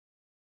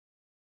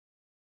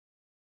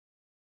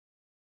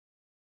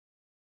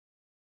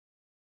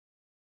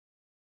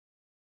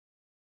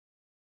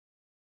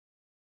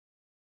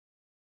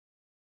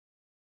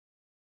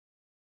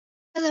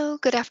Hello,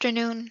 good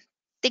afternoon.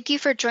 Thank you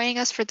for joining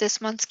us for this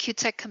month's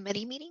QTECH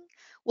committee meeting.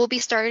 We'll be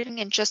starting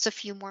in just a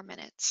few more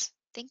minutes.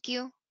 Thank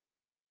you.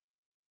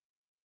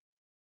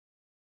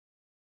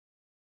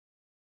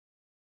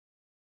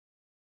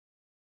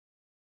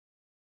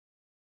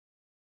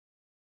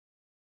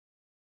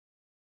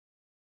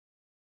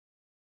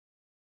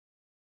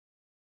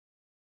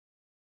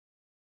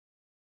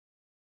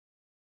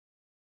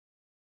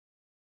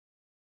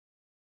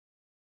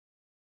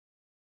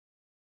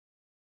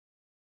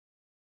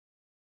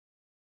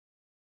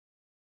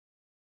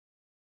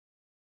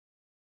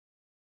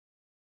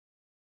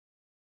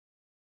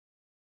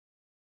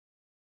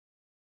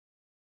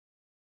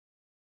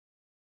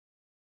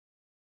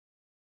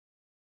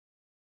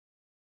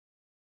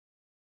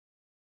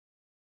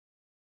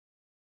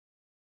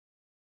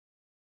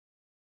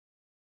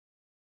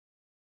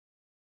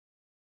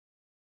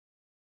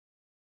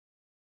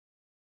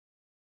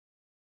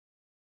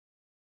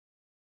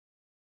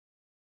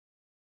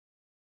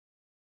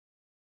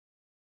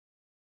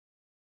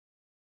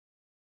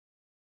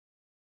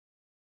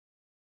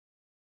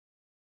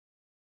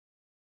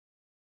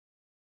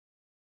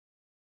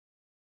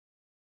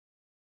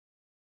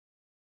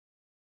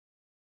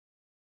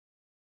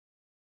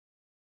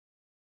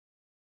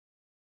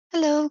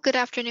 Hello, good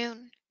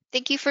afternoon.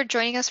 Thank you for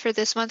joining us for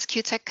this month's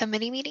QTECH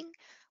committee meeting.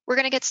 We're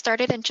going to get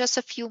started in just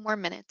a few more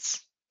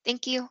minutes.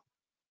 Thank you.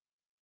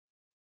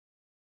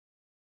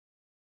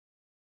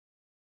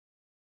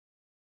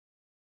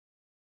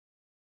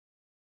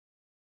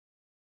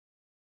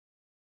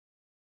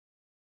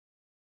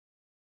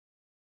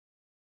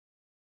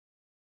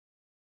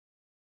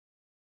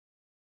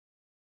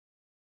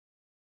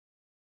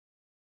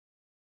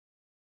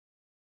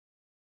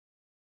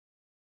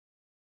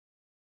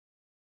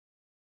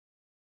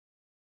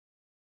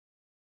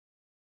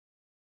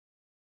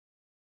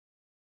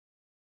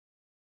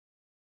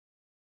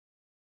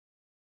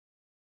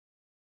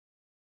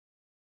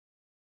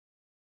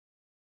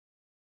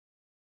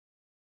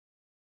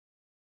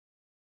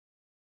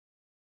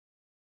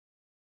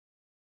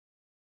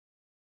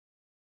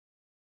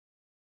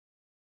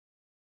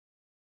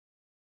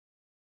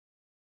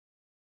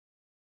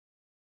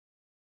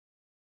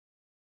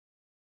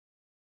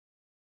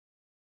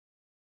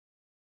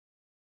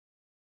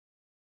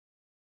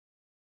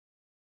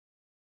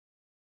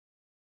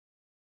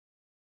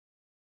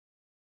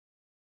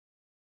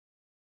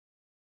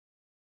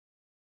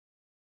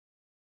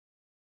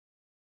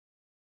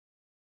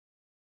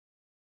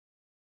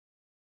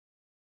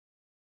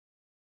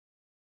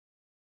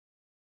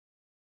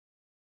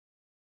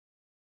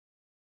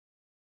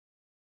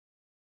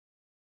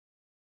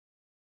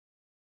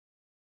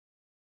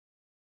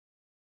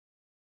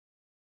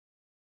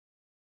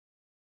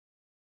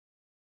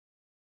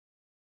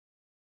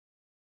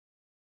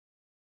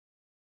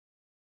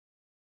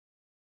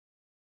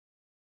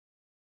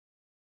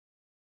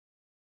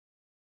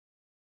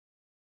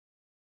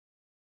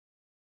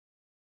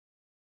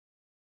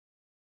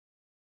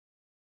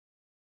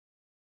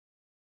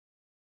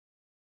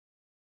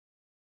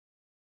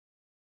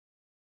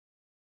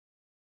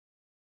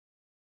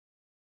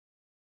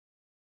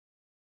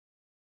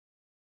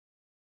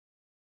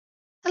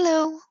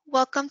 Hello,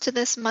 welcome to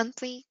this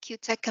monthly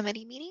QTECH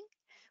committee meeting.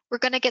 We're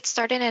going to get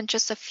started in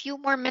just a few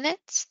more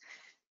minutes.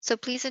 So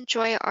please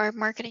enjoy our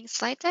marketing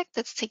slide deck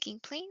that's taking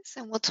place,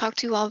 and we'll talk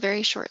to you all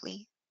very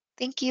shortly.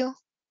 Thank you.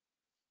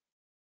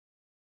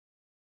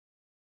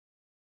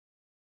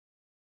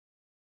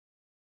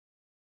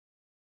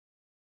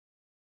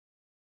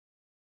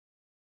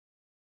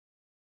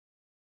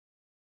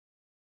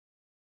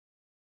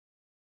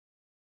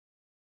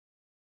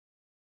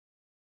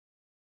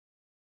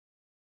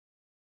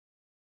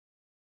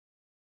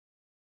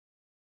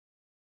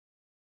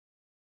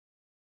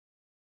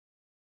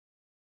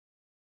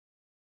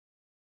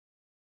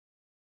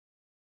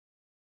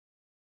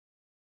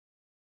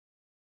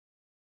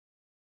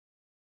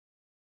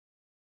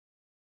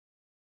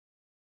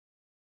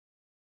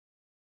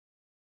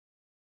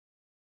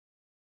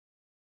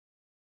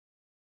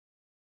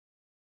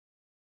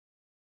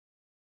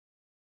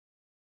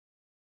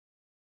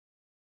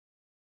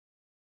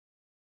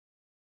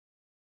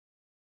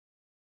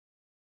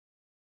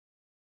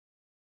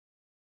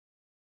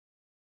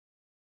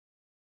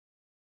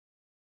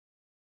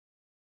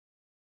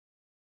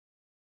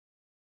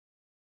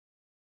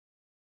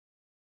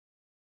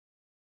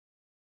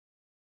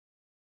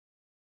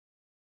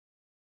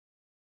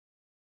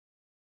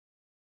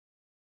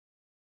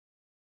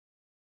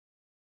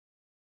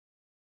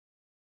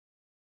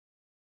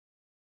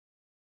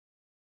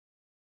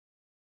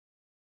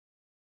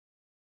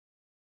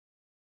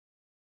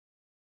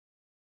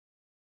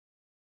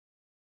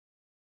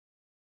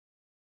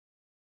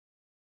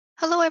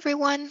 Hello,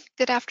 everyone.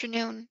 Good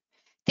afternoon.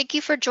 Thank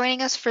you for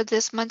joining us for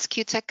this month's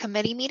QTECH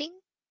committee meeting.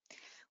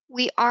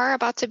 We are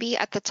about to be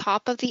at the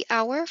top of the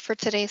hour for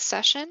today's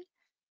session,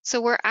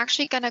 so we're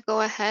actually going to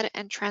go ahead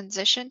and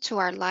transition to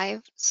our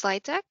live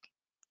slide deck.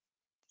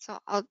 So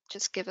I'll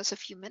just give us a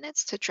few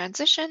minutes to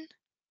transition.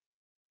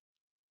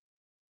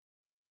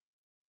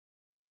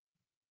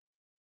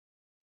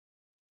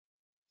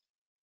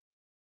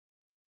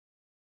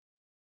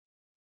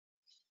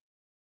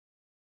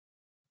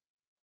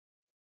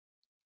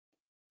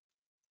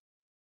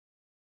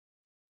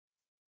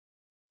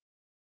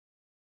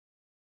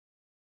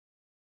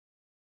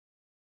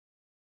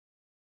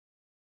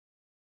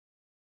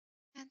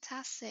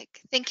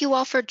 Fantastic. Thank you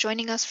all for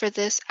joining us for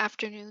this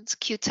afternoon's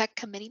QTECH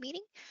committee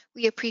meeting.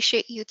 We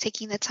appreciate you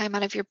taking the time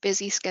out of your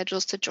busy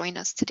schedules to join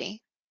us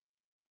today.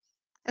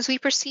 As we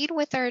proceed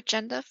with our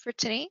agenda for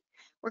today,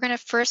 we're going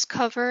to first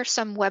cover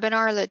some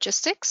webinar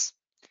logistics.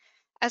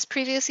 As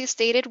previously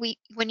stated,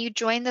 when you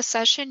join the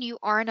session, you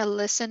are in a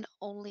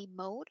listen-only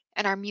mode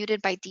and are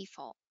muted by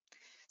default.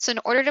 So in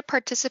order to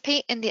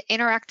participate in the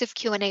interactive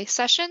Q&A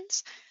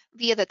sessions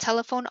via the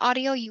telephone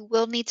audio, you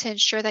will need to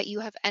ensure that you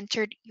have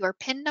entered your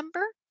PIN number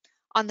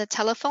on the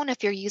telephone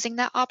if you're using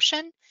that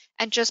option,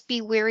 and just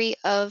be wary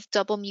of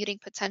double muting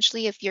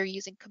potentially if you're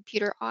using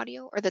computer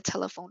audio or the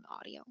telephone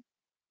audio.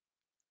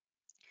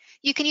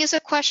 You can use a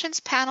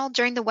questions panel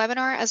during the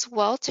webinar as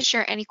well to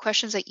share any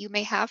questions that you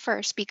may have for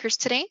our speakers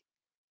today.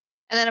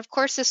 And then, of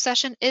course, this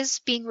session is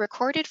being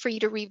recorded for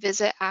you to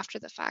revisit after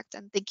the fact.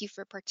 And thank you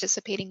for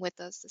participating with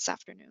us this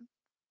afternoon.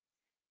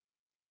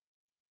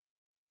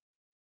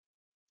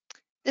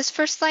 This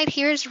first slide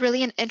here is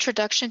really an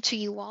introduction to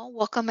you all.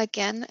 Welcome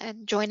again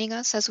and joining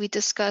us as we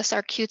discuss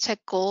our QTECH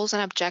goals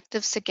and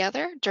objectives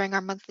together during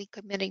our monthly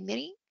committee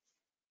meeting.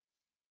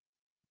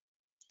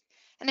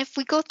 And if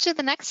we go to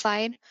the next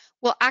slide,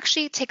 we'll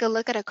actually take a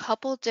look at a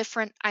couple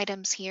different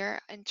items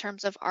here in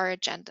terms of our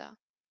agenda.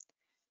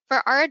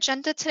 For our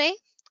agenda today,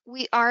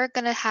 we are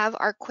going to have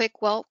our quick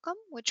welcome,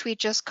 which we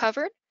just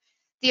covered.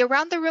 The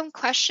around the room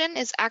question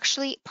is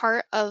actually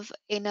part of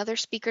another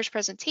speaker's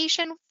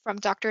presentation from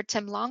Dr.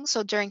 Tim Long.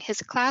 So during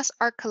his class,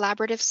 our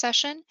collaborative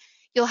session,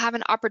 you'll have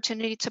an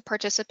opportunity to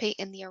participate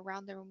in the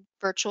around the room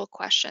virtual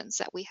questions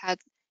that we had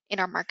in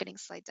our marketing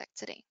slide deck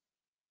today.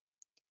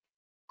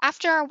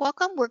 After our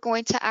welcome, we're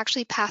going to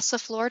actually pass the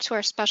floor to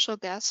our special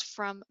guest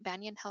from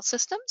Banyan Health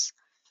Systems,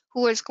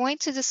 who is going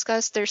to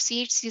discuss their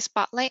CHC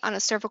spotlight on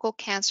a cervical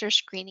cancer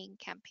screening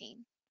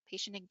campaign,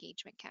 patient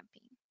engagement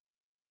campaign.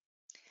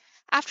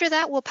 After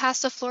that, we'll pass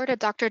the floor to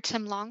Dr.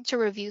 Tim Long to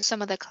review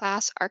some of the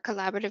class our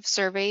collaborative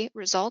survey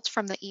results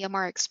from the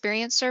EMR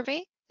experience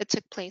survey that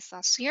took place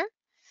last year,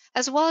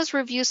 as well as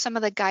review some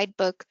of the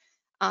guidebook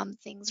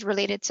things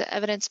related to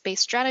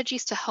evidence-based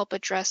strategies to help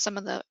address some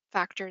of the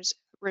factors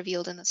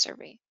revealed in the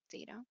survey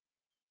data.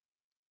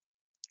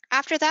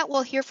 After that,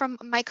 we'll hear from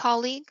my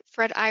colleague,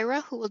 Fred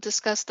Ira, who will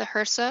discuss the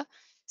HRSA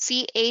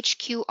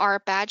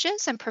CHQR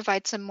badges and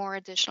provide some more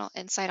additional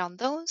insight on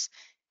those.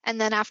 And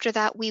then after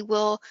that, we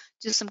will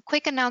do some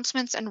quick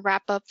announcements and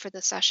wrap up for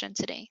the session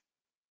today.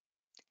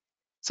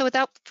 So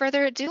without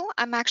further ado,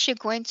 I'm actually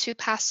going to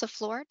pass the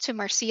floor to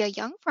Marcia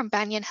Young from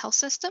Banyan Health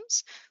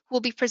Systems, who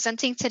will be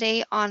presenting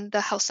today on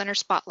the Health Center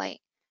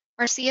Spotlight.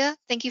 Marcia,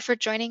 thank you for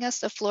joining us.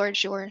 The floor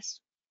is yours.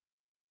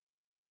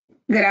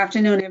 Good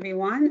afternoon,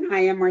 everyone.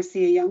 I am Marcia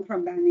Young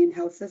from Banyan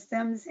Health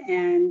Systems,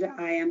 and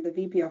I am the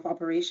VP of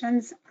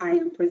Operations. I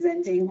am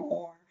presenting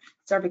our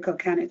cervical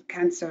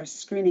cancer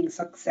screening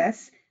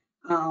success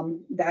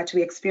that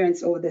we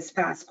experienced over this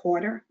past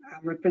quarter.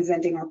 I'm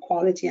representing our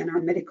quality and our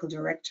medical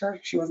director.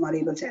 She was not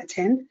able to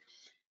attend.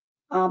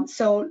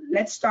 So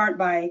let's start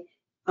by,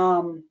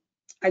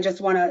 I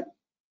just want to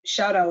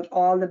shout out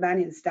all the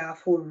Banyan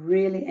staff who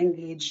really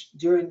engaged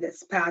during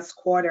this past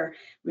quarter.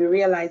 We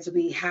realized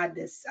we had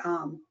this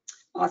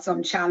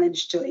awesome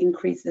challenge to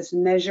increase this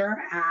measure,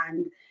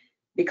 and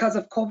because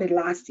of COVID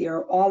last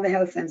year, all the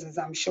health centers,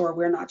 I'm sure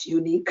we're not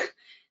unique,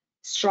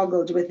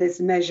 struggled with this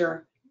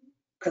measure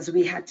because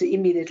we had to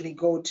immediately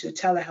go to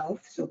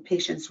telehealth, so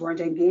patients weren't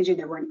engaging,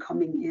 they weren't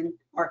coming in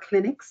our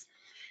clinics,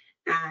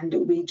 and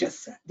we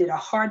just did a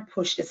hard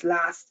push this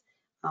last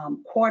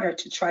quarter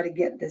to try to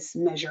get this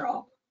measure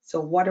up.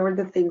 So what are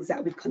the things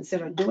that we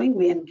consider doing?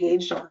 We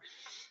engaged our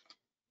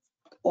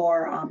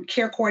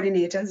care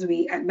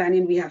coordinators. At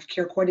Banyan, we have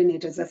care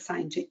coordinators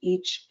assigned to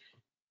each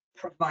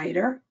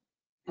provider,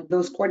 and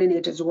those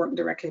coordinators work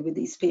directly with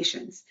these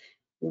patients.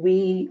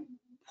 We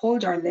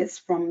pulled our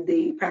list from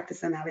the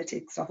practice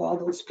analytics of all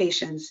those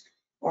patients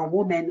or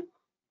women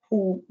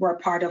who were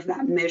part of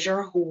that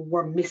measure who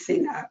were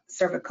missing a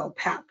cervical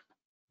pap.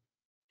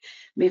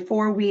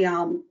 Before we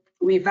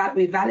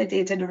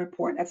validated the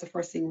report, that's the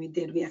first thing we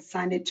did. We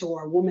assigned it to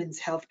our women's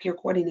health care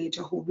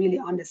coordinator who really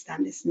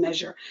understand this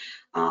measure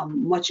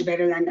much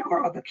better than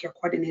our other care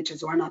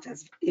coordinators who are not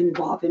as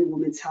involved in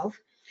women's health.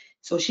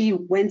 So she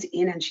went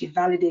in and she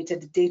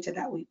validated the data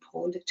that we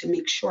pulled to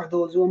make sure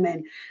those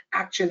women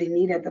actually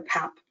needed the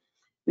PAP.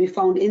 We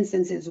found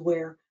instances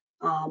where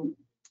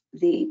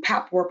the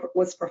PAP work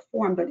was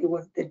performed, but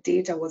the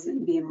data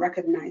wasn't being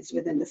recognized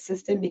within the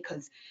system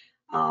because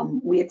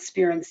we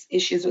experienced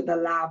issues with the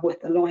lab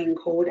with the login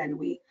code, and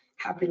we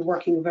have been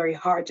working very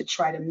hard to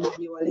try to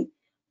manually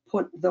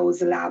put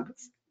those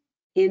labs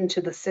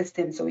into the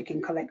system so we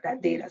can collect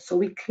that data. So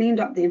we cleaned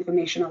up the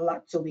information a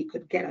lot so we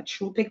could get a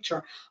true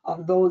picture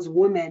of those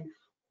women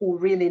who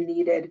really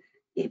needed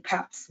a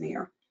pap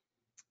smear.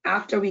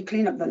 After we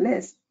cleaned up the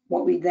list,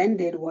 what we then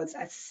did was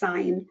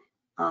assign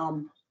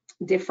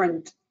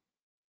different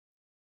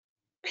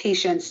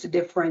patients to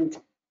different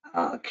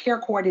care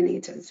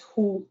coordinators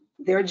who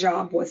their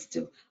job was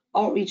to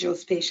outreach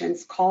those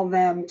patients, call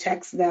them,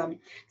 text them,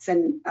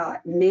 send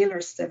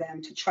mailers to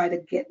them to try to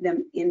get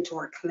them into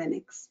our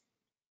clinics.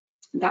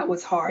 That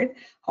was hard.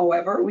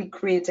 However, we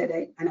created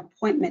an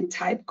appointment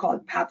type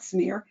called pap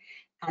smear,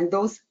 and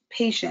those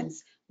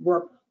patients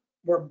were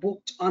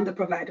booked on the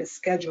provider's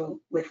schedule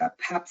with a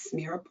pap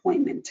smear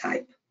appointment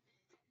type.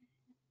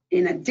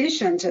 In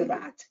addition to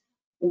that,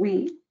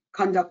 we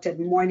conducted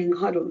morning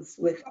huddles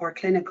with our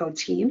clinical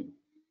team,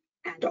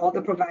 and all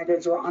the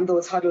providers were on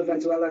those huddles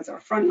as well as our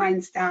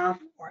frontline staff,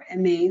 our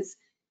MAs,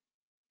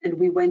 and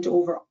we went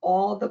over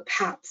all the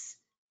PAPs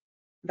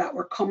that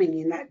were coming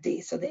in that day.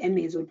 So the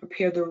MAs would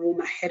prepare the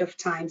room ahead of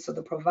time so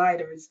the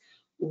providers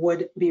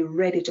would be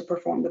ready to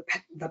perform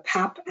the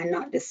PAP and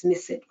not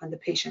dismiss it when the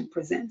patient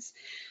presents.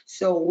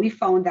 So we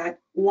found that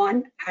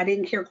one,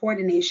 adding care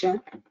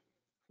coordination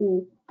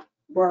who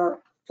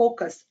were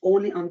focused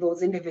only on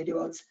those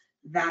individuals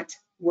that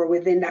were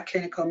within that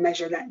clinical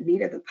measure that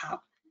needed the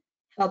PAP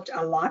helped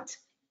a lot.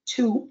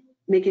 Two,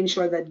 making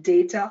sure the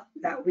data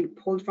that we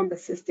pulled from the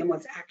system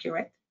was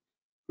accurate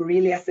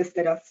really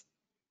assisted us.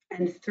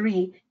 And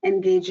three,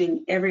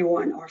 engaging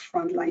everyone, our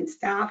frontline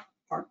staff,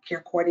 our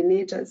care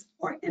coordinators,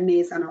 our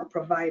MAs, and our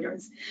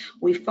providers.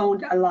 We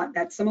found a lot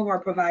that some of our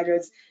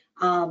providers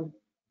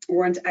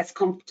weren't as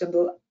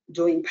comfortable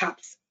doing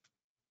PAPs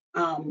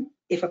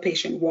if a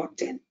patient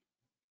walked in.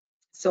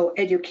 So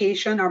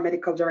education, our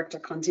medical director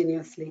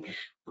continuously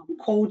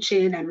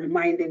coaching and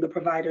reminding the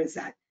providers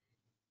that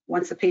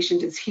once the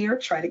patient is here,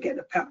 try to get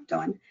the PAP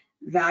done.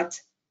 That,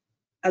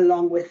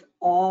 along with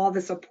all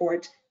the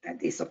support that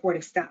the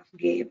supportive staff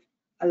gave,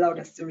 allowed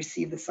us to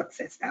receive the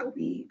success that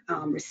we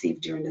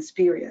received during this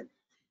period.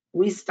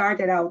 We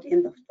started out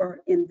in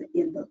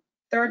the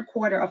third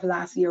quarter of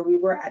last year, we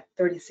were at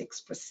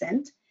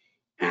 36%,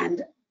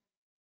 and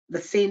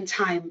the same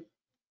time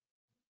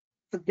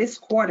for this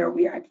quarter,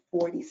 we are at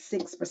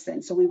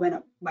 46%. So we went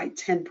up by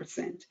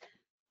 10%.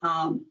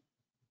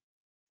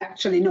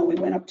 Actually, no,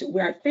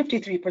 we're at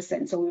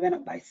 53%, so we went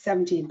up by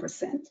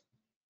 17%.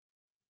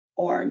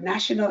 Our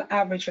national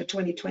average for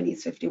 2020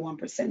 is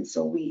 51%,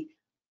 so we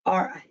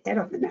are ahead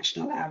of the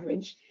national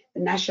average.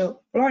 The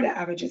national Florida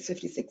average is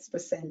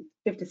 56%,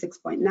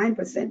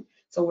 56.9%,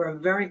 so we're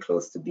very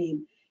close to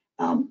being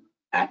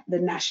at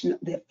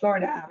the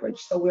Florida average.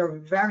 So we're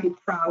very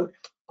proud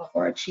of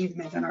our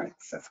achievement and our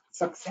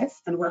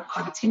success, and we're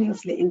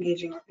continuously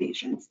engaging our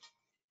patients.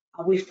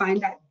 We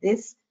find that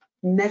this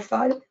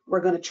method, we're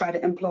going to try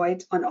to employ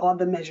it on all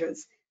the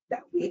measures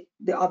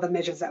the other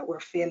measures that we're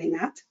failing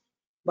at.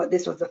 But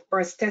this was the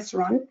first test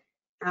run,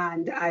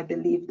 and I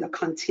believe the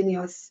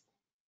continuous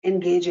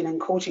engaging and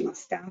coaching of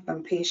staff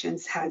and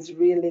patients has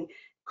really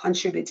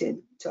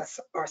contributed to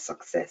our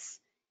success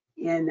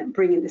in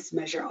bringing this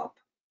measure up.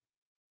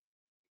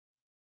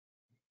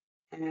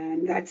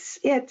 And that's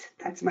it.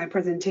 That's my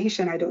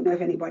presentation. I don't know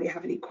if anybody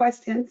have any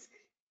questions.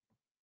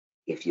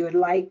 If you would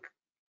like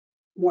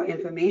more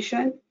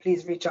information,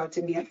 please reach out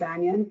to me at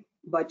Banyan.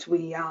 But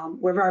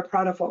we're very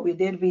proud of what we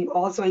did. We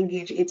also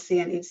engaged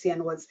HCN.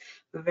 HCN was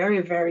very,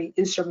 very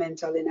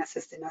instrumental in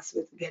assisting us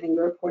with getting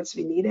the reports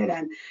we needed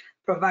and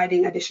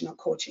providing additional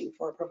coaching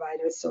for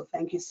providers. So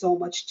thank you so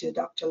much to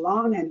Dr.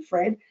 Long and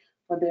Fred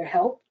for their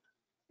help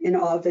in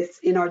all this,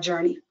 in our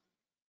journey.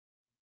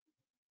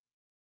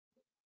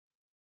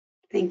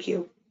 Thank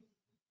you.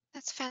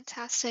 That's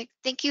fantastic.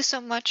 Thank you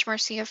so much,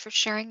 Marcia, for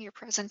sharing your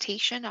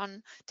presentation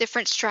on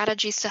different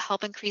strategies to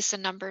help increase the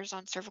numbers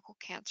on cervical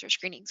cancer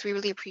screenings. We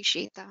really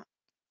appreciate that.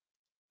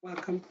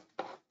 Welcome.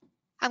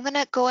 I'm going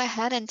to go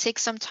ahead and take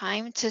some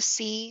time to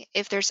see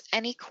if there's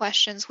any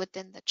questions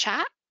within the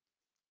chat.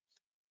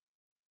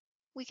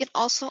 We can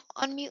also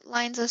unmute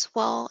lines as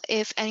well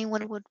if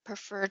anyone would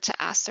prefer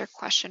to ask their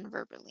question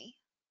verbally.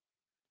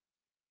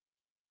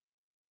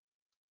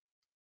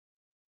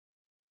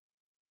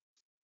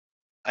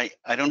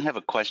 I don't have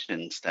a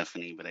question,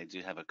 Stephanie, but I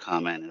do have a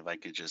comment. If I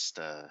could just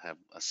have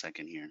a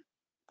second here.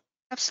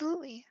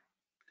 Absolutely.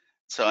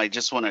 So I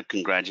just want to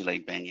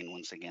congratulate Banyan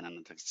once again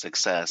on the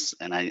success.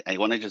 And I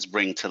want to just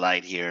bring to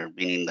light here,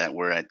 being that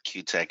we're at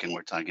QTECH and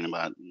we're talking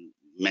about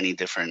many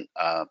different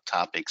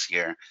topics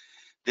here.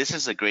 This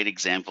is a great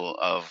example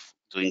of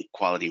doing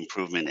quality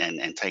improvement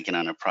and taking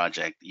on a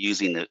project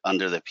using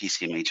under the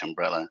PCMH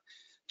umbrella.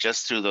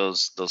 Just through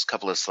those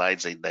couple of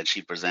slides that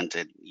she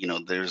presented, you know,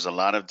 there's a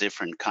lot of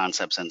different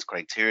concepts and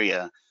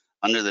criteria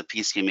under the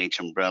PCMH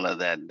umbrella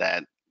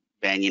that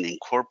Banyan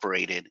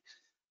incorporated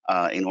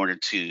in order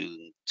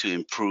to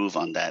improve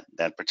on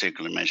that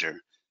particular measure.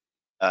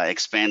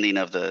 Expanding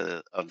of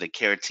the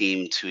care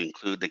team to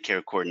include the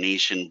care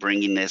coordination,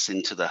 bringing this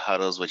into the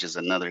huddles, which is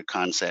another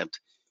concept.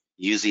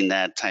 Using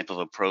that type of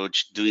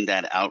approach, doing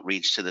that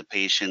outreach to the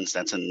patients,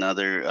 that's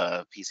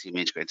another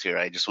PCMH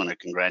criteria. I just want to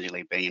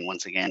congratulate Banyan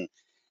once again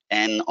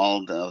and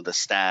all the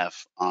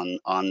staff on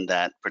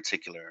that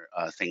particular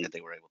thing that they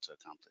were able to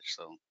accomplish.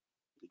 So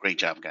great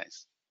job,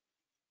 guys.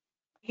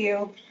 Thank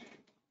you.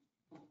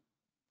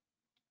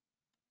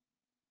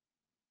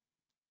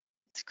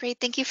 It's great.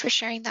 Thank you for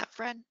sharing that,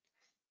 Fred.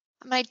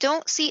 I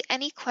don't see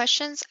any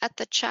questions at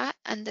the chat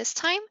and this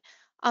time.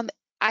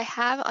 I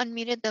have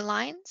unmuted the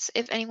lines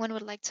if anyone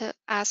would like to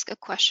ask a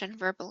question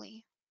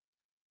verbally.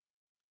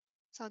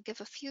 So I'll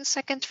give a few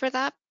seconds for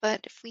that,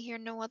 but if we hear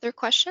no other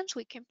questions,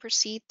 we can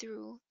proceed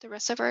through the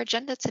rest of our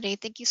agenda today.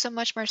 Thank you so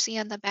much, Marcia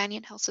and the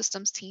Banyan Health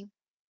Systems team.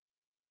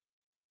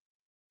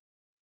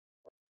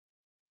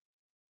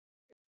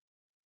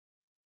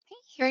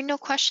 Hearing no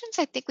questions,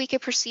 I think we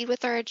could proceed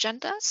with our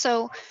agenda.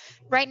 So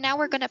right now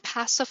we're going to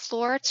pass the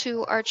floor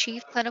to our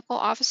Chief Clinical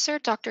Officer,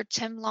 Dr.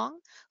 Tim Long,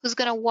 who's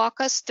going to walk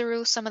us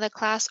through some of the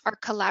class Our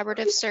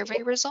Collaborative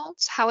Survey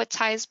results, how it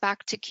ties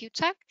back to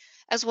QTECH,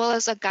 as well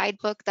as a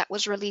guidebook that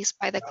was released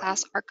by the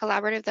class Our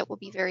Collaborative that will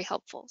be very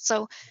helpful.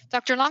 So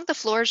Dr. Long, the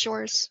floor is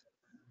yours.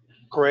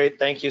 Great,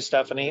 thank you,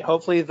 Stephanie.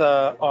 Hopefully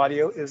the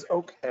audio is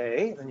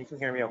okay and you can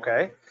hear me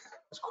okay.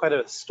 There's quite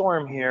a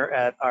storm here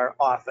at our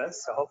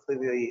office, so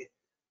hopefully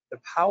the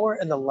power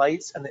and the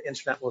lights and the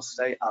internet will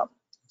stay up.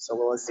 So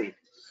we'll see.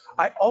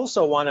 I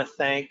also want to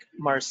thank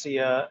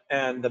Marcia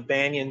and the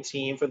Banyan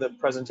team for the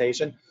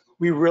presentation.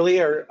 We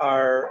really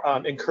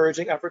are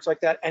encouraging efforts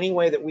like that. Any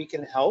way that we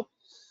can help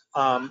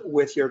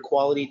with your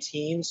quality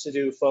teams to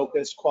do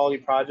focused quality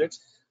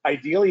projects.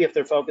 Ideally, if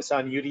they're focused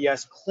on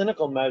UDS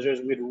clinical measures,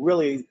 we'd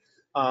really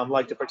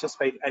like to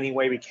participate any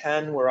way we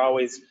can. We're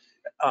always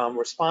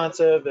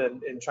responsive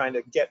and trying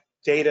to get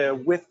data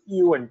with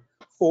you and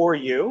for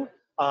you,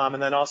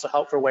 and then also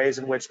help for ways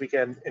in which we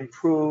can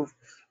improve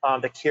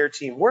the care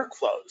team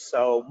workflows.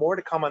 So more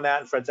to come on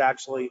that, and Fred's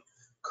actually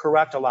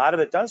correct. A lot of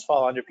it does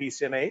fall under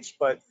PCMH,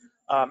 but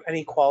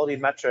any quality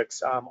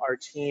metrics, our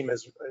team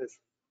is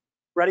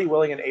ready,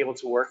 willing, and able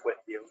to work with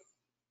you.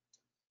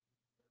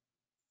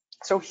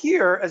 So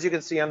here, as you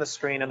can see on the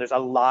screen, and there's a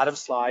lot of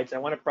slides, I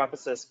want to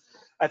preface this.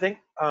 I think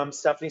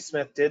Stephanie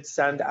Smith did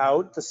send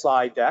out the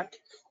slide deck.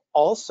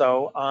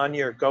 Also on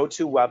your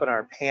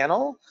GoToWebinar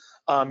panel,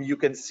 you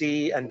can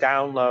see and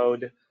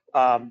download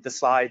the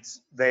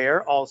slides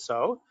there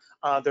also.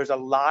 There's a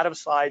lot of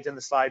slides in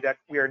the slide deck.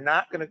 We are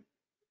not going to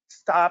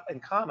stop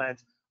and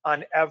comment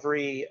on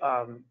every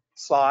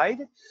slide.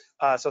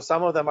 So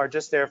some of them are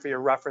just there for your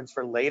reference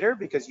for later,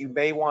 because you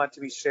may want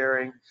to be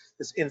sharing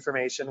this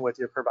information with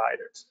your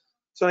providers.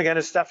 So again,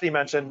 as Stephanie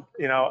mentioned,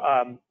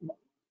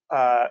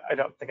 I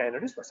don't think I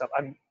introduced myself.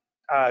 I'm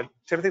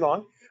Timothy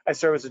Long. I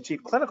serve as the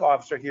Chief Clinical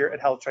Officer here at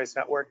Health Choice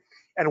Network.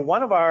 And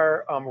one of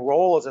our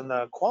roles in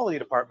the quality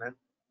department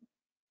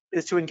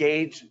is to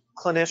engage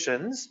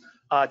clinicians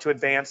to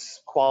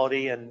advance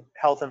quality and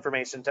health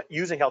information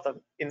using health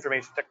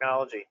information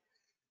technology.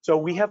 So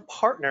we have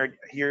partnered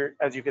here,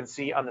 as you can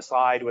see on the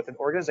slide, with an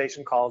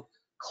organization called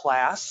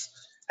CLASS.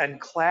 And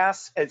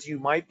CLASS, as you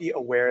might be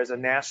aware, is a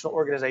national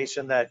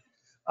organization that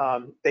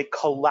they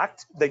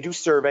do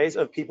surveys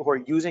of people who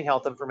are using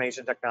health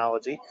information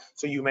technology.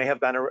 So you may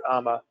have been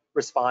a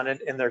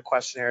respondent in their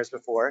questionnaires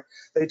before.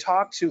 They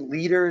talk to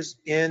leaders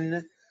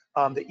in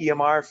the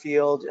EMR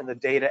field, in the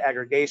data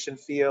aggregation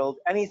field,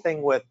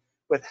 anything with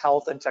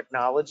health and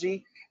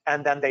technology,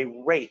 and then they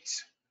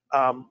rate.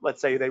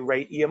 Let's say they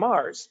rate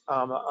EMRs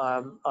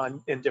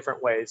in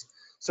different ways.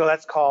 So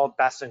that's called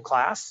best in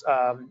class,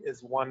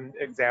 is one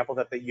example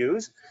that they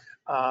use.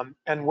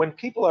 And when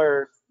people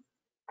are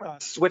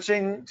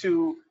switching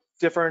to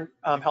different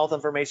health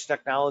information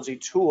technology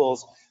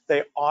tools,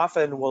 they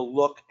often will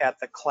look at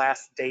the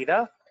class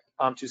data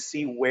to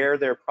see where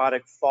their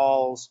product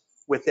falls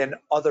within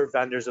other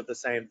vendors of the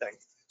same thing.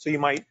 So you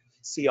might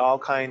see all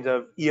kinds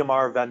of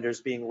EMR vendors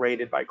being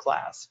rated by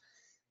class.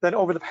 Then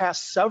over the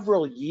past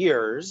several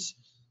years,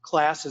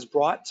 CLASS has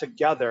brought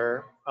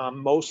together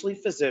mostly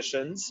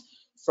physicians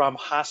from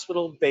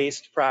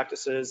hospital-based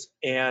practices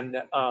and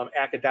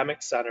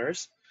academic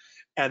centers,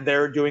 and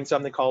they're doing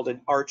something called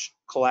an ARCH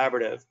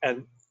collaborative.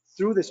 And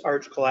through this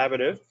ARCH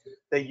collaborative,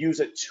 they use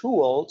a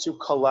tool to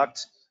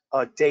collect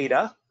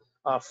data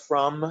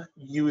from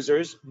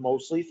users,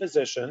 mostly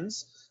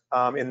physicians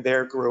in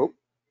their group,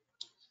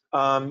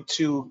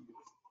 to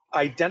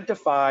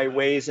identify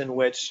ways in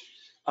which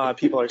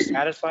people are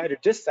satisfied or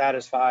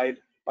dissatisfied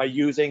by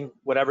using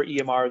whatever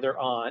EMR they're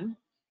on.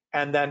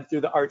 And then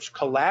through the ARCH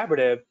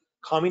collaborative,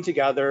 coming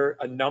together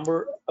a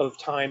number of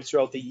times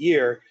throughout the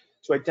year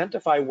to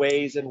identify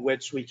ways in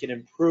which we can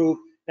improve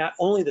not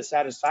only the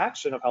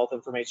satisfaction of health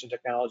information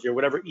technology or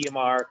whatever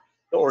EMR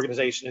the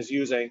organization is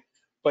using,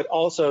 but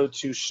also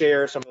to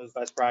share some of those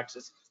best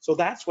practices. So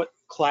that's what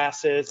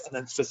CLASS is, and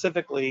then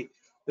specifically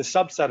the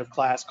subset of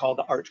CLASS called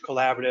the ARCH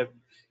collaborative.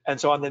 And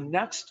so on the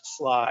next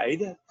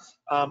slide,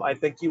 I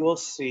think you will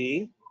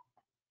see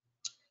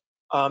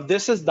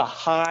this is the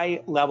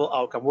high level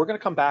outcome. We're going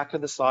to come back to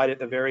the slide at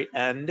the very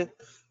end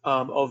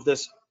of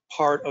this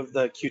part of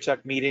the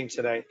QTECH meeting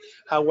today.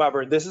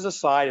 However, this is a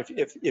slide,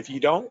 if you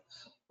don't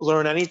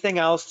learn anything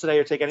else today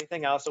or take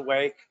anything else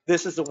away,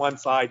 this is the one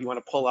slide you want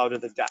to pull out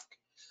of the deck.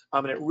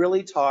 And it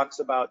really talks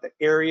about the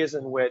areas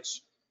in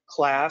which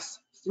CLASS,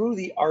 through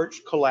the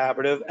ARCH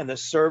collaborative and the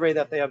survey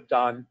that they have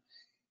done,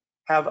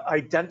 have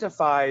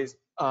identified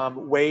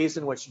ways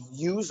in which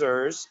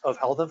users of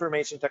health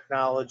information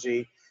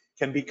technology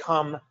can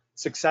become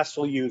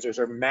successful users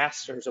or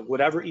masters of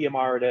whatever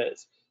EMR it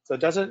is. So it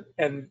doesn't,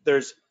 and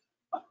there's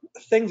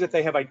things that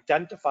they have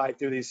identified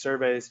through these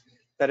surveys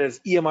that is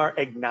EMR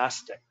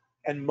agnostic.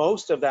 And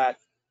most of that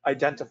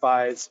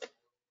identifies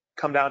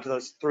come down to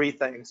those three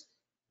things.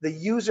 The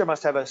user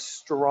must have a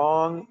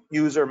strong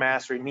user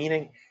mastery,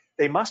 meaning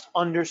they must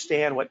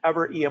understand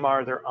whatever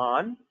EMR they're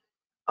on.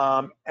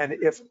 And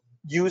if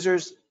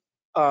users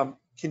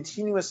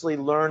continuously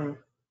learn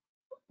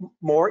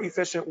more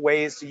efficient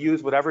ways to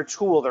use whatever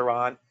tool they're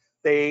on,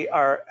 they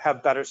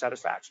have better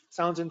satisfaction.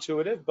 Sounds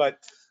intuitive, but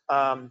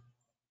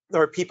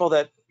there are people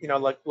that, you know,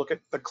 like look at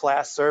the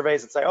class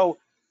surveys and say, oh,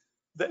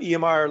 the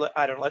EMR,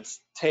 I don't know, let's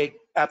take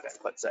Epic,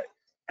 let's say.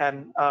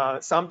 And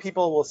some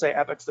people will say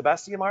Epic's the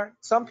best EMR.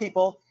 Some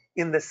people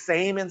in the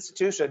same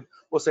institution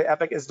will say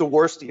Epic is the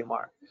worst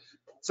EMR.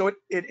 So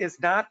it is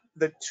not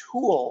the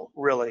tool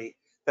really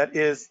that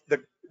is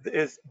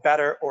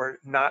better or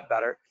not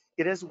better.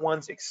 It is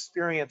one's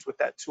experience with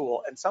that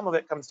tool. And some of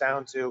it comes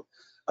down to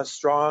a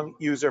strong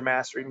user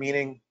mastery,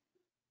 meaning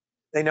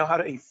they know how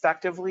to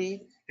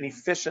effectively and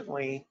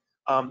efficiently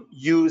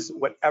use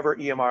whatever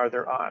EMR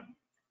they're on.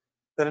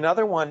 Then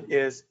another one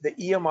is the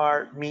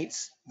EMR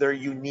meets their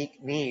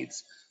unique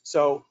needs.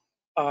 So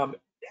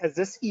has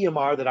this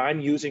EMR that I'm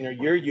using or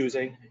you're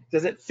using,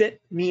 does it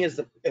fit me as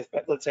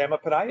let's say I'm a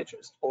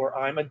podiatrist, or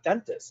I'm a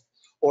dentist,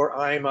 or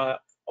I'm a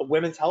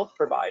women's health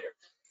provider?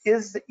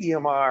 Is the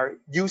EMR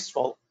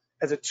useful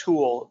as a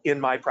tool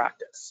in my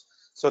practice?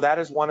 So that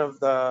is one of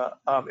the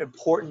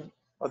important,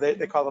 or they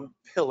call them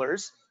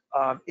pillars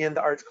in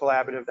the Arch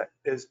Collaborative that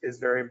is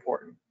very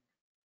important.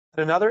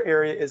 And another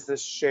area is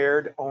this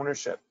shared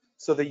ownership.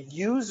 So the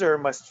user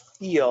must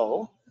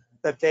feel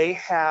that they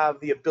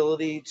have the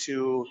ability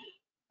to,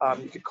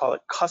 you could call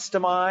it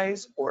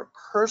customize or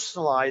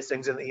personalize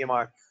things in the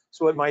EMR.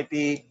 So it might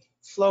be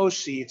flow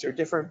sheets or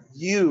different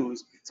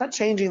views. It's not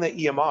changing the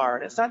EMR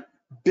and it's not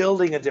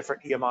building a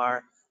different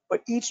EMR,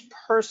 but each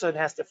person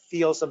has to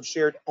feel some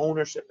shared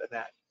ownership in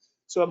that.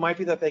 So it might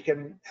be that they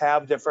can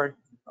have different,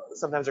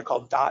 sometimes they're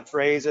called dot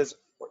phrases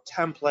or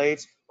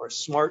templates or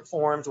smart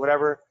forms,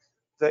 whatever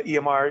the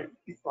EMR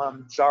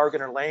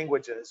jargon or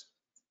languages.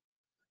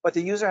 But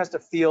the user has to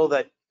feel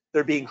that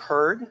they're being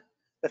heard,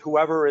 that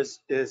whoever is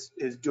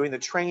doing the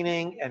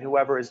training and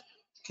whoever is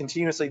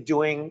continuously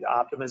doing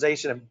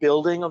optimization and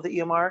building of the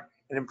EMR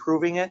and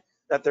improving it,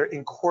 that they're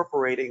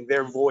incorporating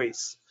their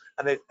voice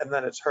and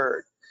then it's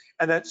heard.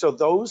 And then so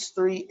those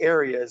three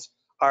areas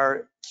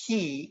are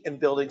key in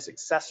building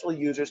successful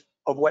users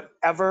of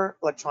whatever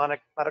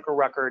electronic medical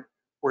record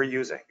we're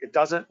using. It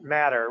doesn't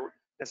matter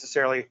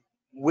necessarily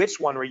which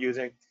one we're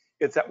using,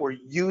 it's that we're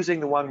using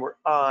the one we're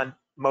on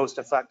most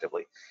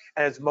effectively.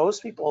 And as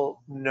most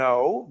people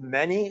know,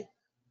 many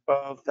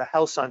of the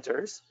health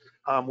centers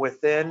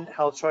within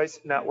Health Choice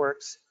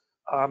Network's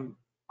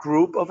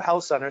group of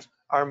health centers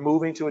are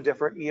moving to a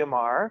different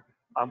EMR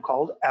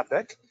called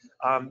Epic.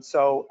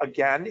 So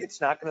again, it's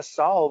not going to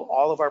solve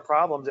all of our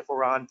problems if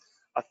we're on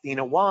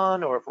Athena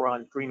 1 or if we're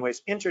on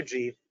GreenWays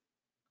Interg.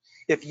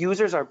 If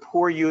users are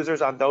poor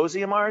users on those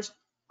EMRs,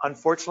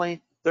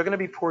 unfortunately, they're going to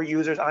be poor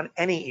users on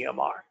any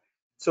EMR.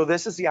 So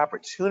this is the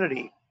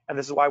opportunity, and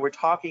this is why we're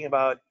talking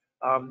about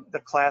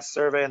the class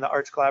survey and the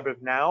Arch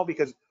Collaborative now,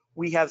 because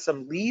we have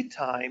some lead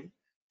time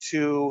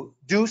to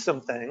do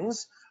some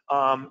things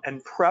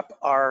and prep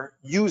our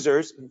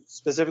users. And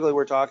specifically,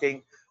 we're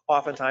talking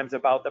oftentimes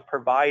about the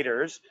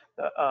providers,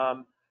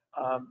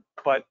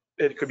 but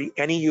it could be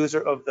any user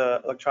of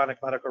the electronic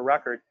medical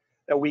record,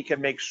 that we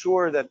can make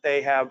sure that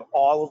they have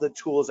all of the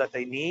tools that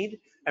they need,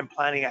 and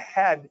planning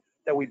ahead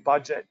that we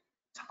budget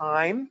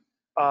time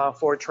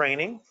for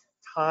training,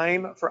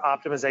 time for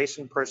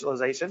optimization,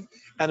 personalization,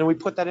 and then we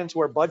put that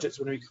into our budgets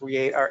when we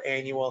create our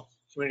annual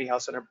community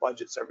health center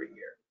budgets every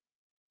year.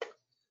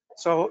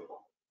 So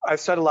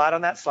I've said a lot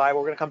on that slide.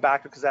 We're going to come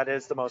back because that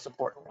is the most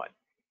important one.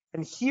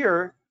 And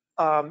here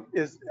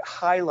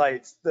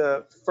highlights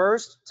the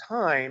first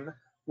time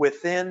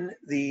within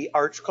the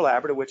Arch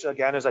Collaborative, which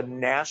again is a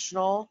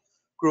national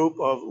group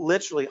of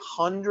literally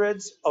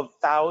hundreds of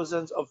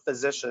thousands of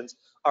physicians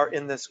are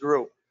in this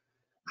group.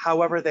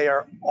 However, they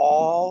are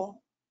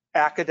all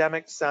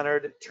academic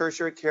centered,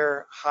 tertiary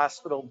care,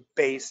 hospital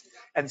based,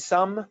 and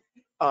some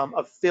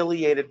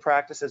affiliated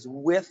practices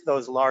with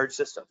those large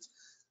systems.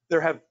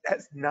 There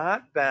has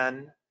not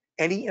been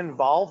any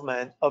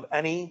involvement of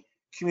any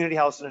community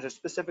health centers, or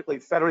specifically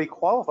federally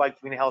qualified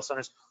community health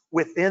centers,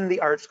 within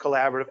the Arch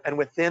Collaborative and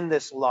within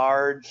this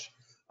large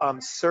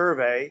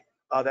survey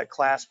that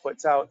class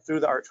puts out through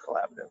the Arch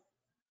Collaborative.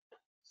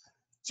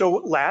 So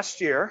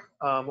last year,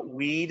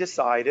 we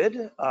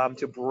decided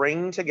to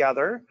bring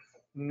together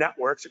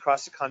networks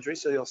across the country.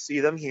 So you'll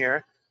see them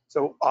here.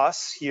 So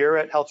us here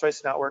at Health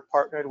Choice Network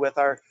partnered with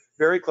our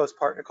very close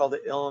partner called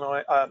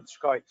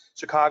the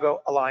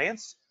Chicago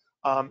Alliance,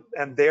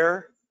 and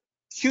their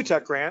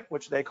QTECH grant,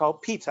 which they call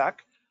PTECH,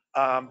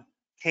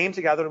 came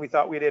together, and we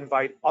thought we'd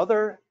invite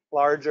other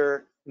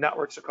larger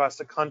networks across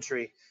the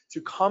country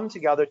to come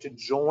together to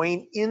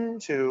join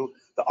into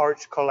the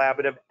Arch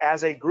Collaborative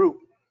as a group,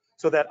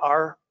 so that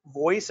our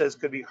voices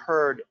could be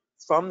heard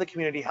from the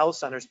community health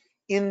centers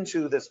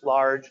into this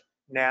large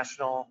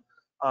national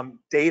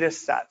data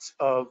sets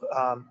of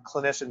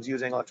clinicians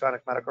using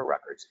electronic medical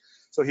records.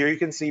 So here you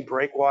can see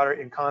Breakwater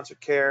in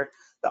Concert Care,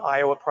 the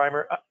Iowa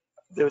Primary,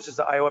 which is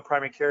the Iowa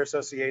Primary Care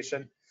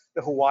Association,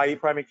 the Hawaii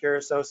Primary Care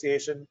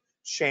Association,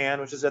 SHAN,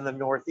 which is in the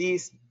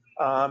Northeast,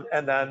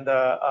 and then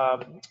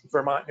the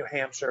Vermont, New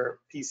Hampshire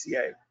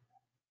PCA.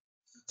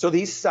 So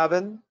these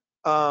 7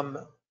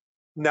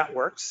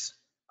 networks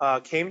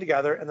came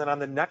together, and then on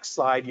the next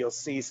slide, you'll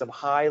see some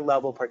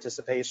high-level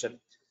participation.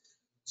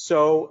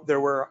 So there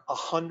were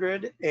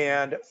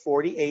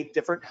 148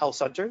 different health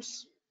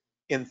centers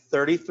in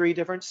 33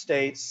 different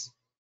states,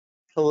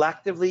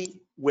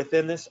 collectively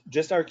within this,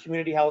 just our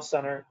community health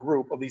center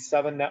group of these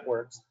 7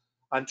 networks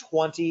on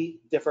 20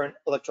 different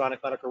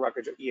electronic medical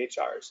records or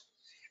EHRs.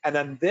 And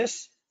then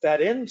this fed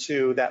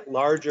into that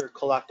larger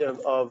collective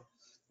of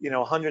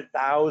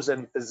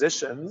 100,000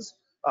 physicians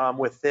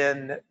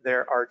within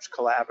their ARCH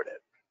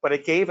collaborative. But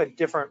it gave a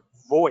different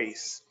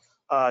voice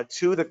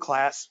to the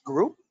class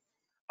group,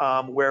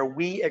 where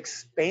we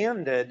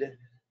expanded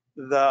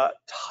the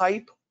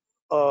type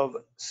of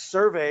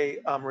survey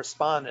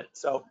respondent.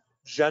 So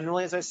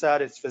generally, as I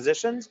said, it's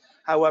physicians.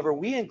 However,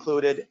 we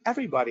included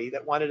everybody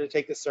that wanted to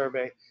take the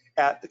survey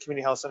at the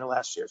community health center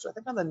last year. So I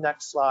think on the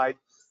next slide,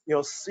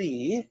 you'll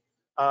see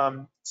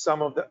some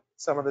of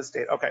this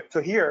data. Okay,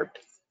 so here,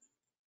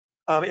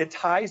 it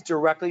ties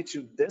directly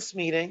to this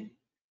meeting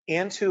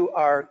and to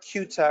our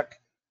QTECH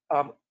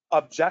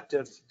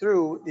objectives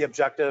through the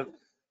objective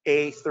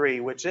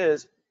A3, which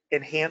is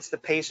enhance the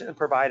patient and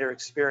provider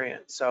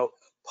experience. So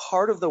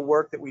part of the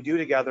work that we do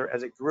together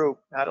as a group,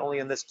 not only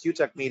in this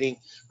QTECH meeting,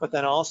 but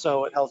then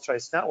also at Health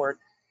Choice Network,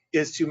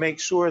 is to make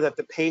sure that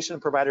the patient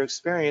and provider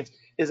experience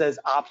is as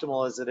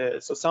optimal as it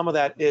is. So some of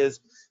that is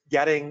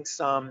getting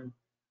some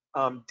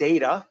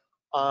data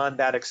on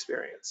that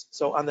experience.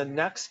 So on the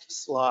next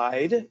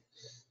slide,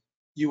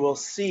 you will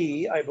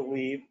see, I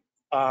believe,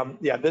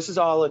 yeah, this is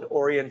all an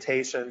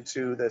orientation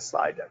to this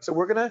slide deck.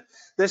 So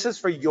this is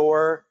for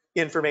your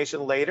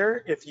information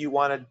later if you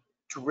want to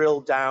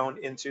drill down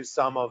into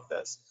some of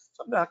this.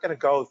 So I'm not going to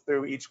go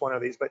through each one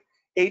of these, but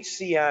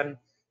HCN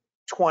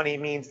 20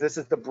 means this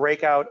is the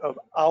breakout of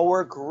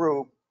our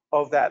group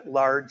of that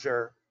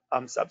larger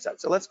subset.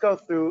 So let's go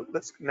through,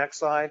 next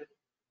slide,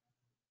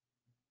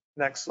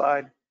 next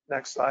slide,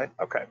 next slide.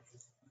 Okay.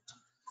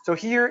 So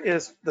here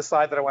is the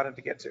slide that I wanted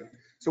to get to.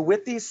 So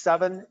with these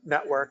 7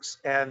 networks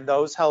and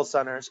those health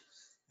centers,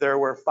 there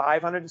were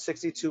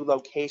 562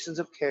 locations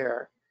of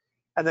care.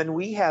 And then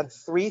we had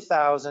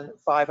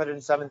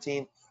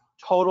 3,517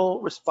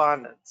 total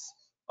respondents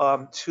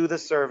to the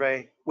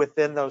survey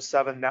within those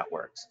 7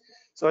 networks.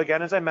 So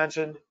again, as I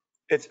mentioned,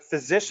 it's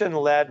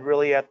physician-led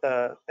really at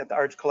the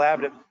ARCH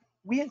Collaborative.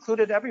 We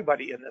included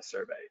everybody in this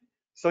survey.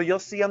 So you'll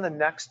see on the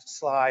next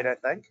slide, I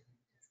think,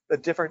 the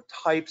different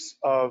types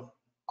of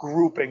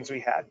groupings we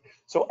had.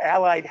 So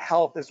allied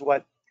health is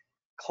what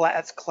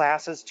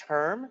class's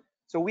term.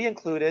 So we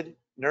included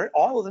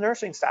all of the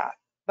nursing staff,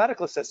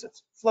 medical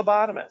assistants,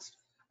 phlebotomists,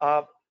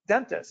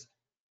 dentists,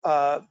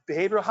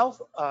 behavioral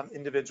health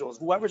individuals,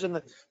 whoever's in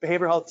the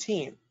behavioral health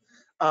team.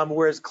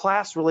 Whereas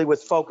class really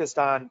was focused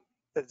on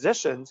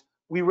physicians,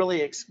 we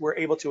really were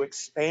able to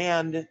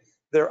expand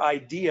their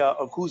idea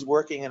of who's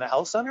working in a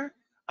health center.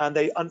 And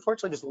they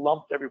unfortunately just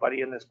lumped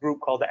everybody in this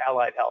group called the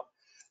allied health.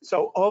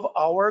 So of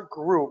our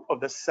group of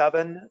the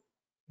 7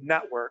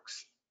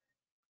 networks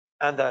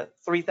and the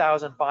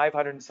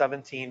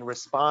 3,517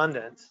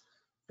 respondents,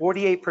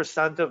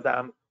 48% of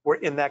them were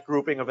in that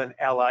grouping of an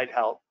allied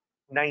health.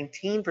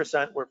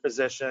 19% were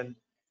physician,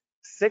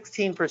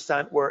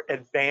 16% were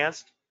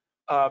advanced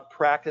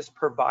practice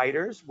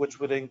providers, which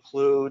would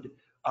include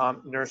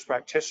nurse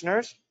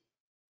practitioners,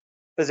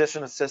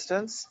 physician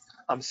assistants,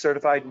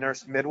 certified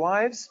nurse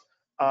midwives,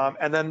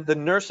 and then the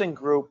nursing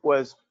group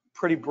was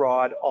pretty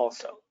broad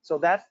also. So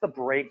that's the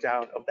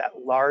breakdown of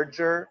that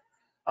larger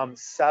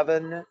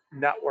 7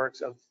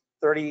 networks of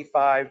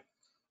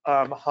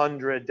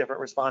 3,500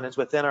 different respondents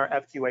within our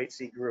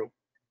FQHC group.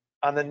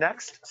 On the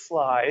next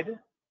slide,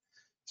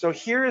 so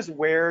here is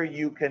where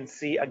you can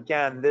see,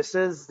 again, this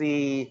is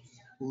the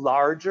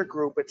larger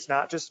group. It's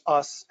not just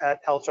us at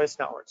Health Choice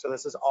Network. So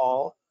this is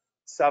all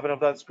 7 of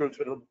those groups,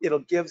 but it'll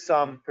give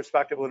some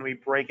perspective when we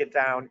break it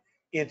down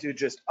into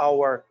just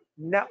our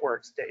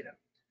networks data.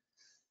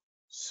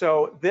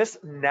 So this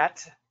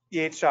net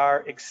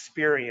EHR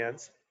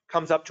experience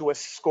comes up to a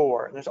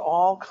score. And there's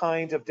all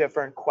kinds of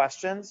different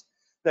questions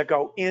that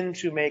go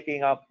into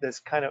making up this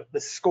kind of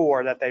the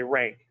score that they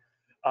rank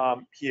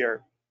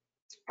here.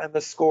 And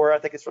the score, I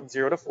think, is from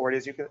 0 to 40,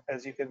 as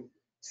you can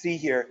see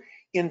here,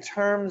 in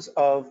terms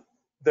of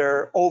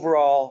their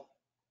overall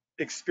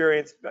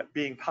experience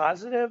being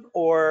positive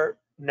or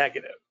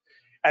negative.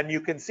 And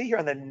you can see here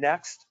on the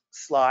next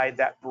slide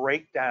that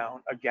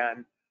breakdown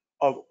again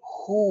of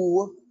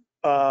who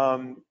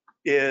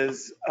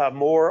is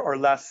more or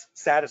less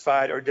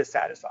satisfied or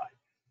dissatisfied.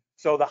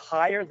 So the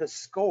higher the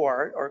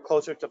score, or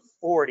closer to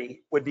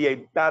 40, would be a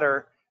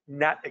better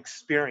net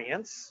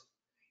experience.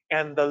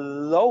 And the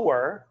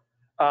lower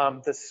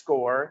the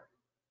score,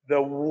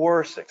 the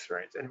worse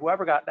experience. And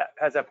whoever got that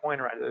has that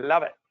pointer, I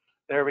love it.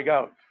 There we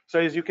go. So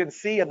as you can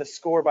see in the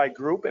score by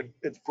group,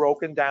 it's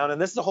broken down,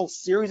 and this is a whole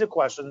series of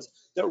questions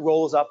that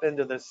rolls up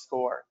into this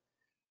score.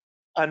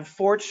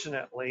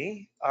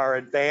 Unfortunately, our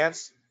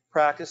advanced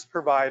practice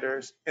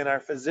providers and our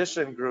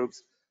physician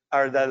groups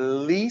are the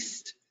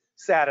least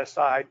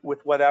satisfied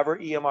with whatever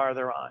EMR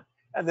they're on.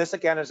 And this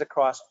again is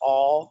across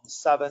all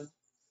 7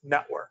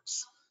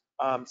 networks.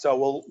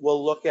 So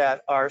we'll look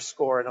at our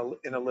score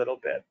in a little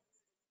bit.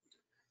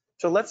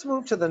 So let's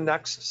move to the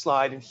next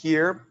slide. And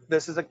here,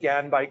 this is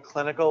again by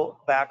clinical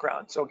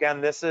background. So again,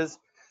 this is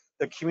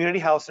the community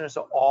health center.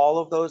 So all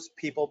of those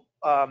people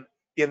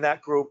in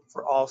that group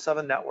for all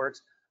 7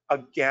 networks.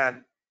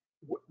 Again,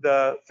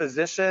 the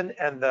physician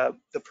and the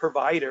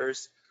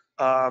providers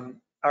are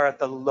at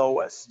the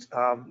lowest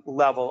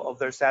level of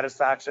their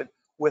satisfaction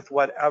with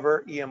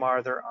whatever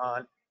EMR they're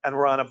on. And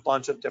we're on a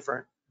bunch of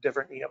different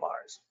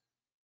EMRs.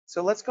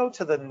 So let's go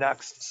to the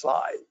next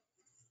slide.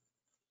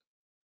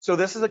 So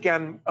this is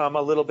again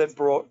a little bit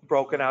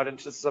broken out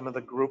into some of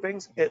the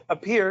groupings. It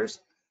appears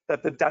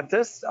that the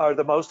dentists are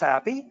the most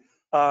happy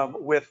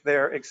with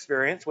their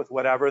experience with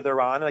whatever they're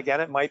on. And again,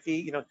 it might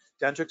be,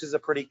 Dentrix is a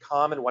pretty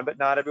common one, but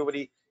not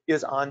everybody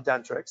is on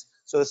Dentrix.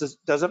 So this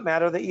doesn't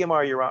matter the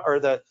EMR you're on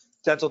or the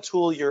dental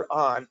tool you're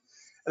on.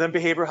 And then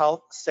behavioral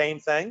health, same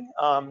thing.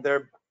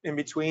 They're in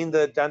between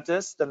the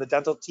dentist and the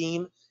dental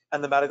team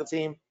and the medical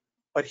team.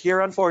 But here,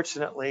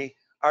 unfortunately,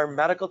 our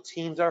medical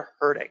teams are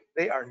hurting.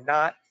 They are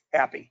not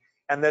happy.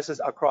 And this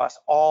is across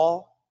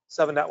all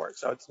 7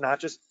 networks. So it's not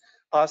just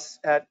us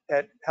at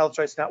Health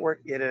Choice Network.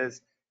 It is,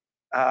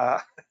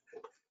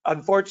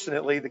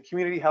 unfortunately, the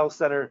community health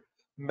center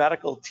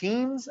medical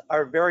teams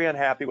are very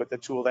unhappy with the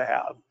tool they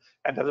have.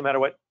 And it doesn't matter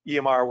what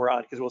EMR we're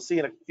on, because we'll see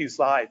in a few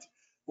slides,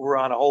 we're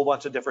on a whole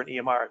bunch of different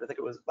EMRs. I think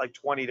it was like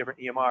 20 different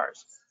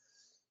EMRs.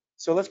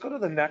 So let's go to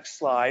the next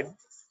slide.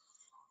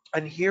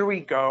 And here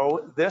we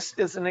go. This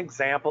is an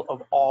example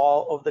of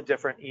all of the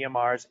different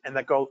EMRs, and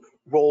that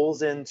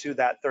rolls into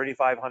that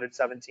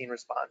 3,517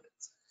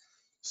 respondents.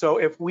 So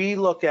if we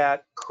look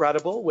at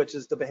Credible, which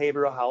is the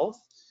behavioral health,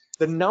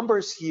 the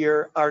numbers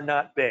here are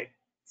not big.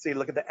 So you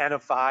look at the N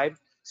of 5.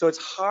 So it's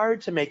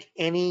hard to make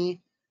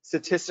any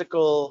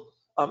statistical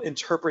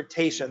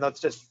interpretation.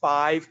 That's just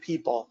 5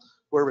 people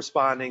were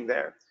responding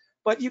there.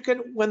 But you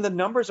can, when the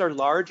numbers are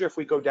larger, if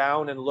we go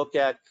down and look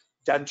at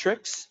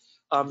Dentrix,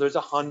 there's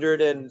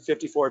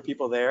 154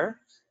 people there.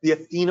 The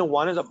Athena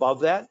one is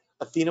above that.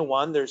 Athena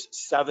one, there's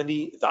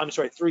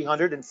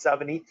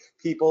 370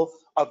 people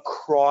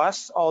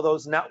across all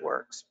those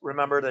networks.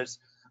 Remember, there's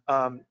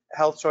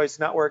Health Choice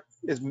Network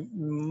is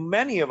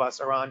many of us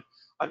are on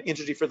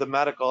Intergy for the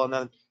medical, and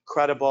then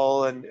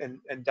Credible and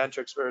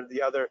Dentrix for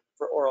the other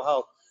for oral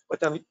health. But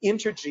then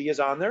Intergy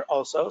is on there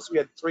also. So we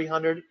had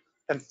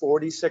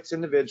 346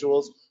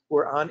 individuals who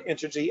are on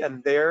Intergy,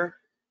 and their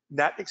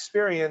net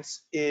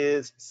experience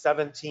is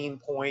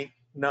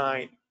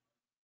 17.9.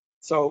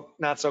 So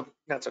not so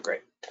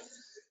great.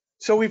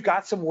 So we've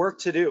got some work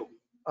to do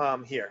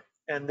here,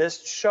 and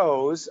this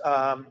shows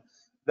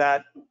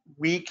that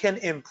we can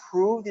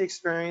improve the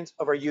experience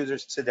of our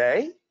users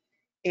today.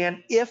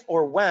 And if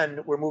or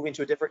when we're moving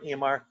to a different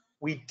EMR,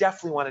 we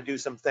definitely want to do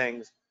some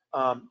things,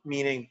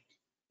 meaning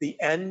the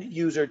end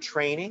user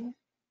training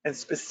and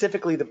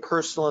specifically the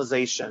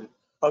personalization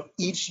of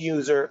each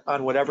user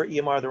on whatever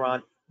EMR they're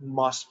on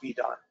must be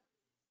done.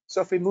 So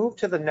if we move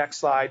to the next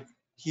slide,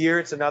 here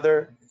it's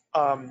another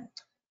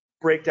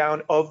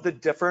breakdown of the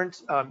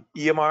different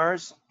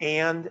EMRs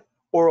and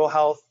oral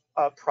health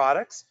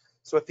products.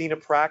 So Athena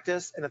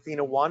Practice and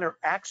Athena One are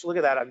actually,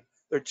 look at that,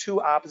 they're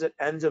 2 opposite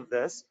ends of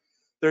this.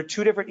 There are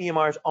 2 different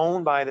EMRs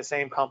owned by the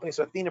same company.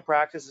 So Athena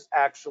Practice is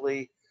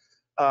actually,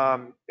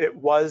 it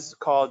was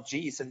called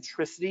GE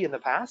Centricity in the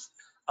past,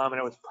 and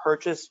it was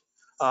purchased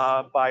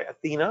by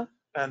Athena,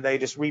 and they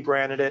just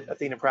rebranded it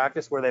Athena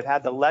Practice, where they've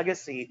had the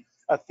legacy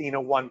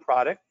Athena One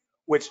product,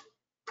 which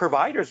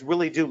providers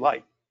really do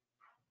like.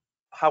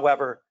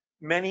 However,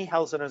 many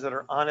health centers that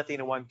are on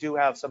Athena One do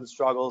have some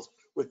struggles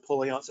with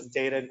pulling out some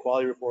data and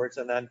quality reports,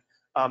 and then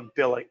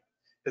billing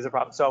is a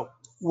problem. So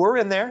we're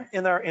in there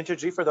in our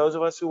Intergy for those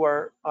of us who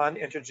are on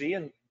Intergy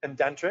and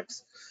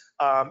Dentrix,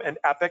 and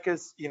Epic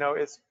is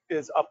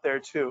up there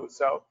too.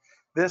 So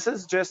this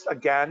is just,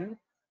 again,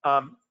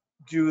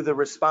 do the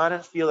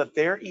respondents feel that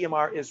their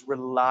EMR is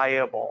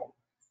reliable?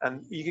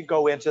 And you can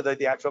go into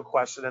the actual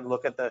question and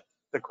look at the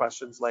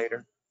questions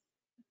later.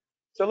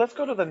 So let's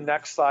go to the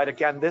next slide.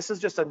 Again, this is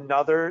just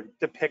another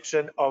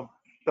depiction of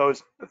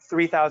those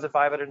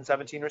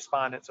 3,517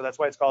 respondents. So that's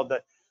why it's called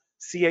the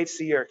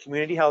CHC, or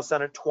Community Health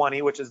Center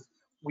 20, which is,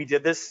 we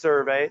did this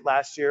survey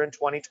last year in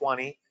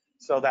 2020.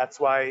 So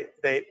that's why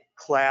they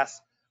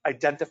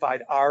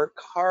identified our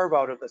carve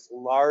out of this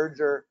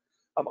larger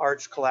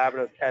Arch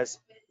Collaborative as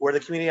we're the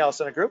Community Health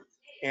Center group,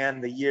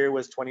 and the year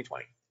was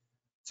 2020.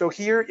 So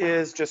here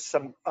is just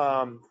some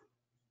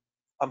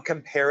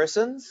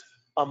comparisons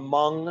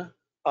among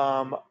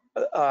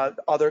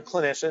other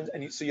clinicians,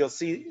 and so you'll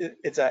see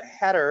it's a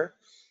header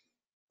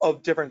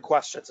of different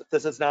questions.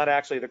 This is not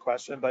actually the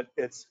question, but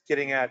it's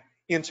getting at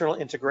internal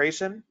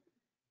integration,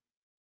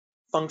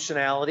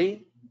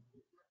 functionality,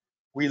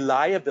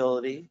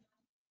 reliability,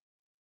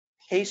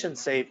 patient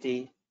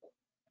safety,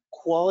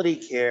 quality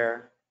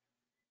care,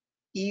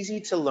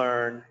 easy to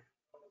learn,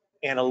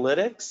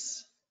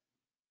 analytics,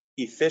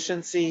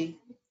 efficiency,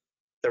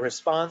 the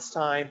response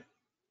time,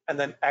 and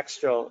then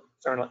external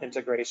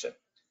integration.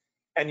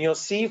 And you'll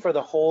see for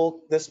the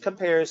whole, this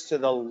compares to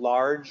the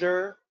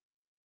larger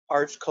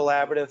Arch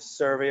Collaborative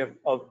survey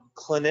of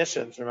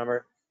clinicians.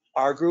 Remember,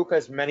 our group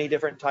has many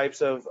different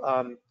types of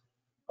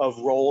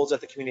roles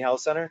at the community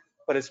health center,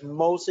 but it's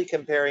mostly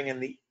comparing in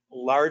the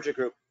larger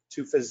group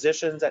to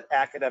physicians at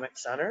academic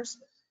centers.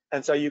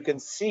 And so you can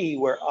see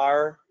where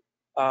our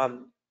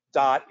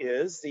dot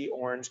is, the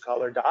orange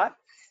color dot,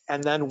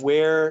 and then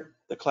where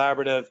the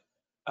collaborative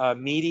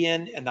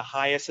median and the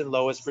highest and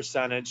lowest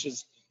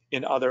percentages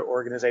in other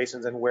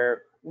organizations and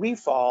where we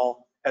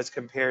fall as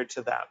compared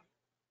to them.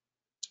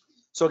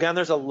 So again,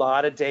 there's a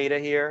lot of data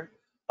here,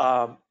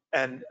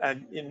 and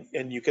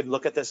you can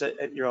look at this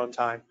at your own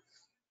time.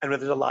 And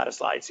there's a lot of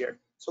slides here.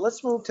 So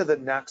let's move to the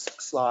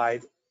next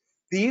slide.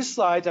 These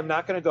slides, I'm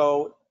not going to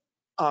go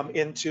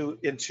into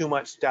in too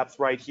much depth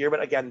right here,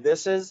 but again,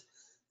 this is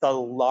the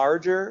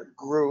larger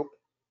group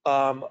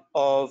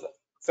of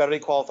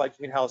federally qualified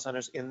community health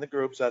centers in the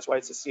group. So that's why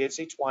it's a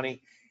CHC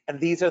 20. And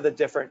these are the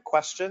different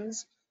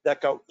questions that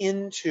go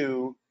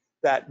into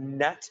that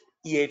net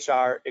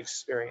EHR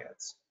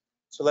experience.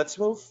 So let's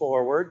move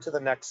forward to the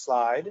next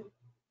slide.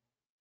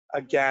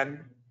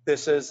 Again,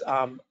 this is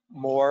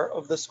more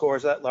of the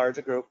scores of that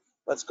larger group.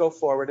 Let's go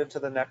forward into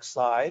the next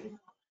slide.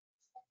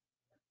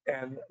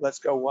 And let's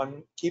go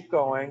one, keep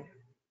going.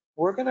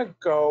 We're gonna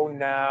go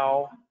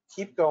now,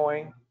 keep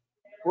going.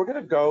 We're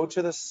gonna go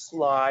to the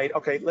slide.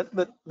 Okay,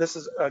 this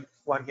is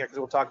one here because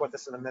we'll talk about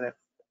this in a minute.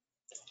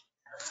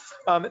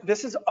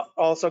 This is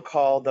also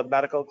called the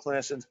Medical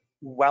Clinicians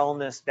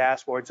Wellness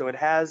Dashboard. So it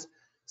has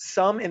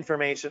some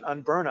information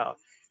on burnout.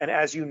 And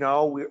as you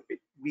know,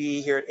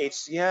 we here at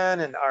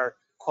HCN and our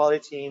quality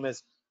team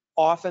is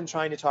often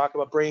trying to talk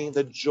about bringing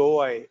the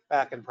joy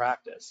back in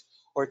practice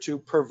or to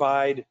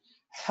provide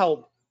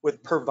help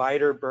with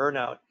provider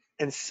burnout.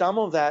 And some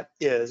of that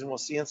is, and we'll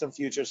see in some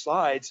future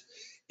slides,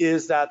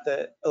 is that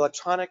the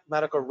electronic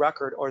medical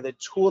record or the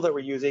tool that we're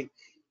using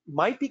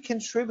might be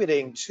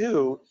contributing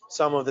to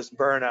some of this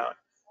burnout.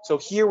 So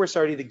here we're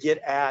starting to get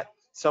at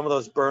some of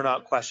those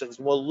burnout questions.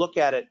 We'll look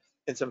at it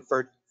in some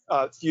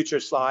future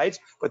slides,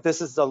 but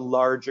this is the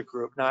larger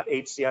group, not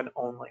HCN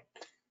only.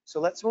 So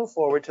let's move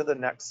forward to the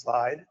next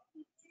slide.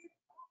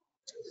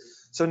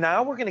 So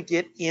now we're going to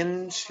get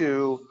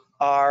into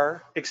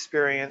our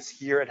experience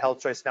here at Health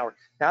Choice Network,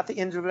 not the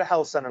individual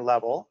health center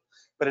level,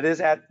 but it is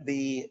at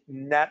the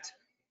net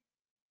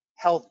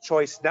Health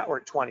Choice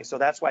Network 20. So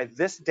that's why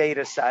this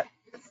data set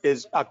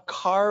is a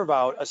carve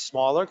out, a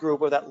smaller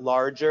group of that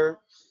larger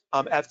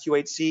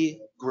FQHC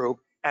group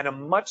and a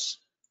much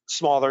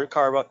smaller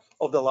carve out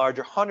of the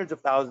larger hundreds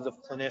of thousands of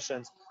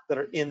clinicians that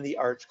are in the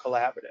Arch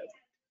Collaborative.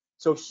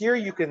 So here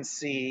you can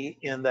see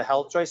in the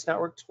Health Choice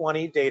Network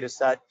 20 data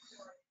set,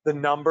 the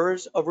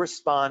numbers of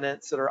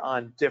respondents that are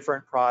on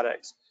different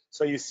products.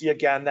 So you see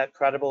again that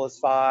Credible is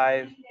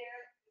 5,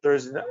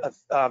 there's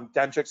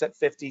Dentrix at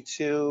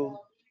 52,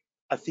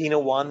 Athena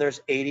 1,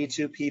 there's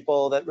 82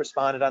 people that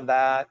responded on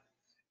that.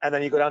 And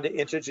then you go down to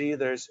Intergy,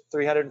 there's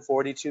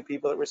 342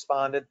 people that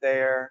responded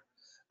there.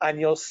 And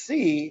you'll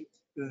see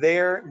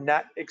their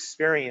net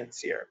experience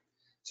here.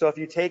 So if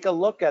you take a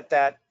look at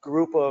that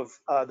group of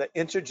the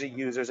Intergy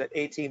users at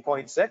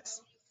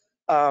 18.6,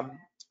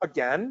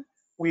 again,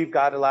 we've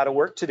got a lot of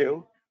work to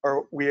do,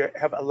 or we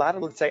have a lot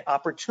of, let's say,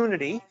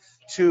 opportunity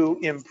to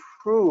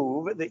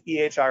improve the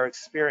EHR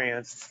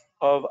experience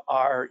of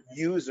our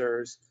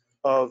users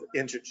of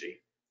Intergy.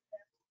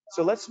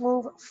 So let's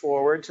move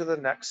forward to the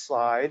next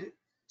slide.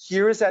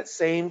 Here is that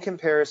same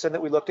comparison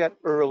that we looked at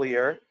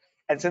earlier.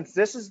 And since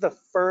this is the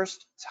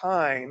first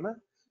time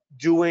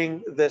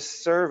doing this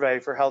survey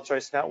for Health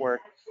Choice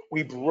Network,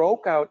 we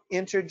broke out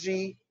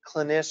Intergy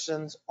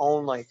clinicians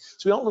only.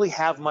 So we don't really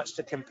have much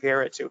to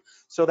compare it to.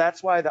 So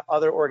that's why the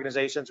other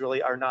organizations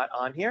really are not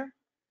on here.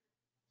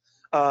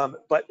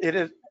 But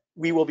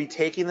we will be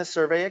taking the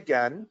survey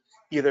again,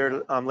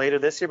 either later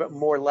this year, but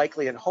more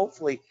likely and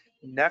hopefully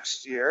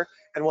next year.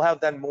 And we'll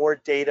have then more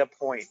data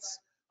points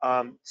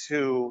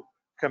to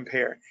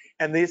compare.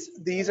 And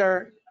these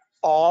are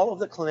all of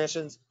the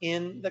clinicians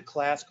in the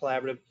class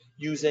collaborative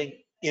using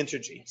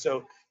Intergy.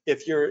 So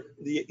if you're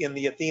in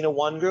the Athena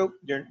 1 group,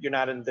 you're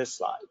not in this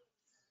slide.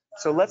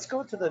 So let's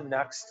go to the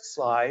next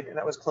slide, and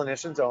that was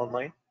clinicians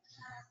only.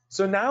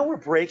 So now we're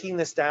breaking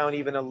this down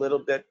even a little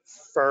bit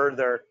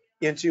further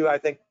into, I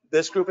think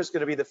this group is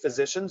going to be the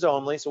physicians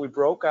only. So we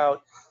broke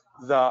out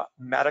the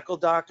medical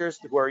doctors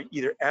who are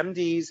either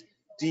MDs,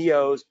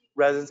 DOs,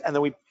 residents, and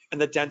then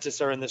the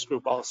dentists are in this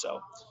group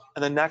also.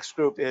 And the next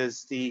group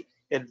is the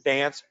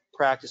advanced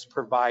practice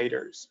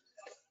providers.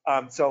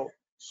 So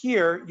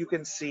here you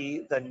can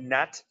see the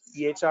net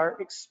EHR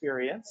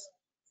experience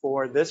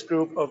for this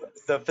group of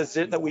the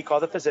physician that we call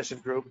the physician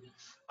group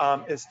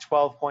is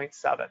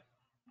 12.7.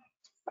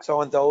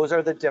 So, and those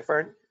are the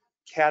different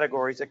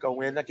categories that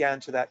go in again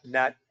to that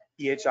net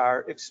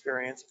EHR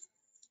experience,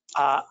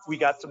 we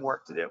got some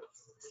work to do.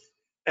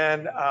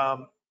 And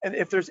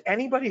if there's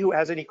anybody who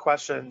has any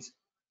questions,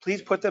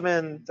 please put them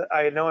in.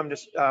 I know I'm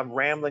just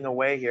rambling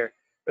away here,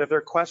 but if there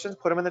are questions,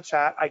 put them in the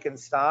chat. I can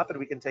stop and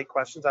we can take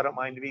questions. I don't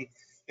mind to be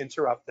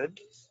interrupted.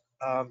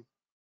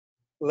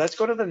 Let's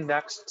go to the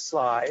next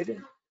slide.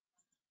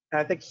 And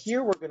I think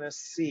here we're going to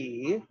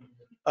see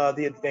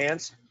the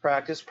advanced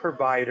practice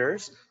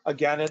providers.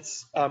 Again,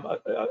 it's a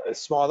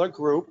smaller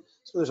group,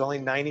 so there's only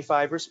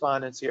 95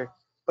 respondents here.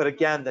 But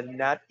again, the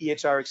net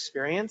EHR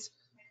experience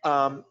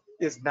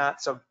is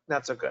not so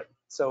good.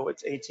 So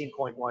it's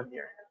 18.1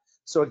 here.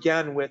 So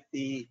again, with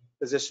the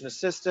physician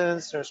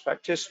assistants, nurse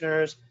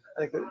practitioners,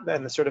 I think,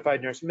 and the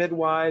certified nurse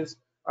midwives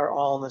are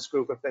all in this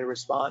group if they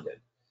responded.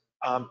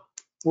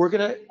 We're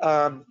going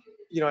to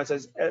as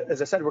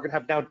I said, we're going to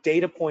have now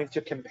data points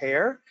to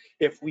compare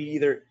if we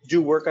either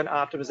do work on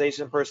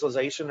optimization and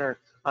personalization or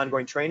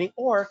ongoing training,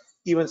 or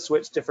even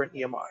switch different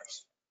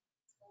EMRs.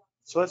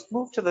 So let's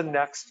move to the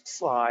next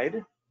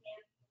slide.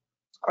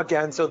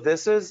 Again, so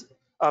this is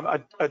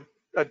a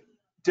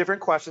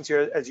different questions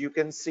here, as you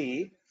can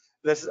see.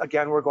 This is,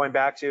 again, we're going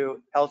back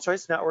to Health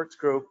Choice Network's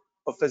group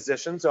of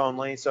physicians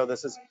only. So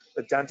this is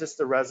the dentists,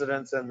 the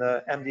residents, and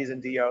the MDs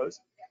and DOs.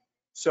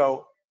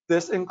 So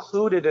this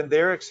included in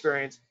their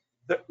experience,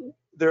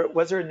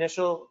 was their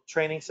initial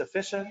training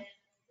sufficient?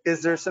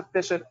 Is there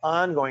sufficient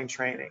ongoing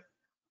training?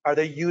 Are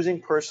they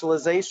using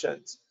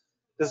personalizations?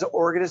 Does the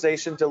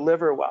organization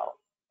deliver well?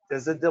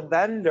 Does the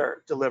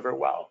vendor deliver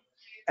well?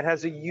 And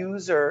has the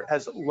user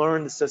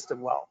learned the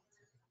system well?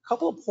 A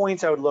couple of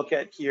points I would look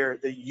at here,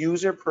 the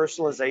user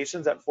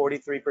personalizations at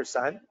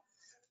 43%.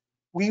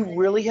 We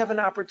really have an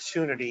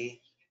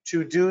opportunity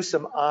to do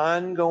some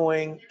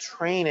ongoing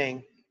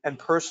training and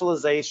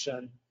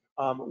personalization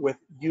with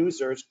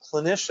users,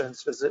 clinicians,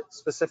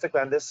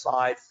 specifically on this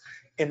slide,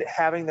 and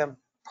having them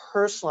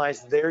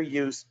personalize their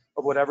use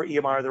of whatever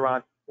EMR they're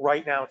on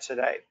right now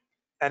today.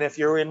 And if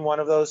you're in one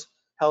of those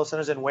health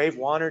centers in wave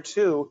 1 or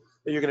 2,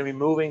 that you're going to be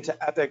moving to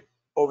Epic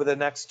over the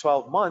next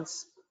 12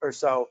 months or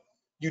so,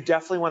 you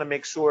definitely want to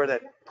make sure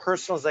that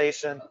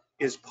personalization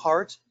is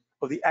part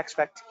of the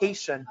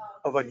expectation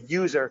of a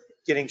user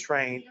getting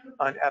trained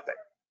on Epic.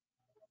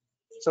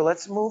 So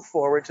let's move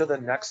forward to the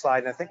next slide.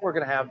 And I think we're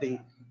going to have the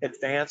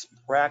advanced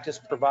practice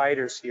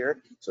providers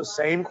here. So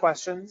same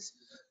questions.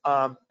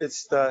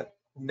 It's the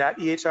net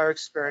EHR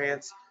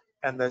experience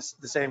and the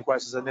same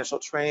questions. Initial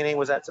training,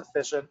 was that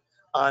sufficient?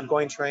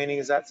 Ongoing training,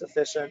 is that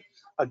sufficient?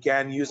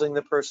 Again, using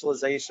the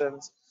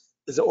personalizations.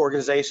 Is the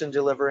organization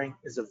delivering?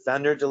 Is the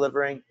vendor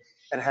delivering?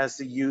 And has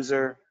the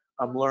user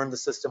learned the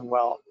system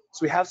well?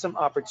 So we have some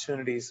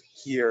opportunities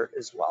here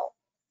as well.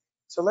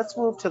 So let's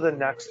move to the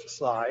next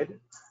slide.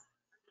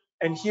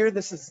 And here,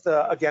 this is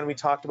again, we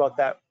talked about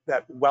that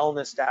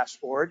wellness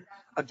dashboard.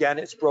 Again,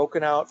 it's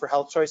broken out for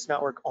Health Choice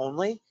Network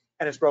only,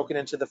 and it's broken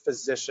into the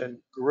physician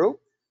group.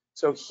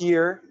 So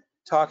here,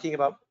 talking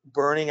about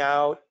burning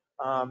out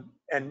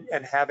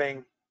and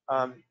having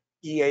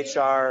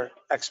EHR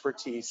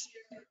expertise.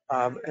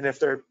 And if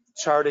they're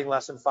charting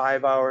less than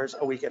 5 hours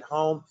a week at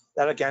home,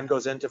 that again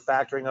goes into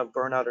factoring of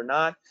burnout or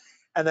not.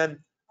 And then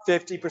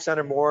 50%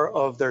 or more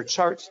of their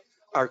charts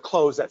are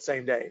closed that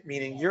same day,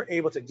 meaning you're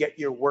able to get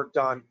your work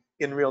done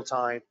in real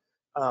time.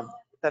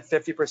 That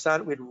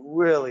 50%, we'd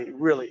really,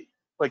 really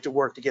like to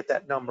work to get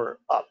that number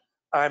up.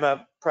 I'm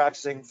a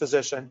practicing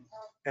physician,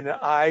 and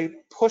I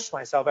push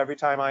myself every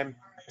time I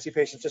see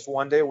patients just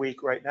 1 day a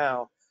week right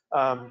now.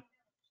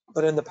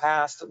 But in the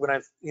past, when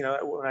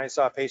I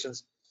saw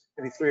patients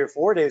maybe 3 or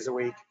 4 days a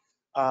week,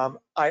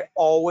 I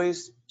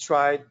always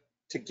tried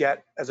to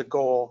get as a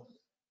goal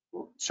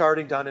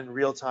charting done in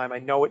real time. I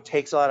know it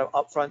takes a lot of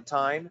upfront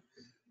time,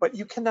 but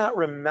you cannot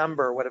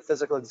remember what a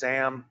physical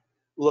exam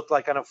looked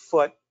like on a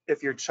foot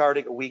if you're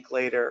charting a week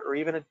later or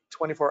even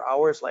 24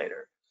 hours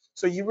later.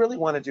 So you really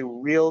want to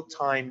do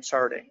real-time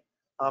charting,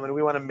 and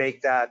we want to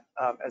make that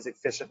as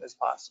efficient as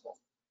possible.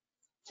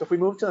 So if we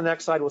move to the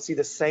next slide, we'll see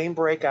the same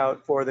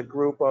breakout for the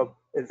group of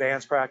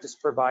advanced practice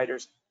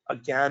providers.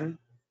 Again,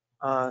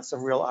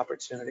 some real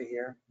opportunity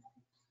here.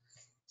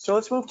 So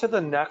let's move to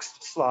the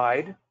next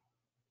slide.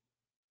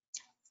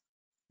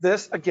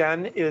 This,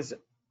 again, is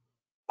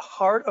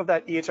part of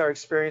that EHR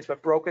experience,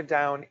 but broken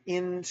down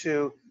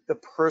into the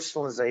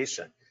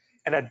personalization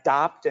and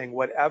adopting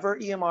whatever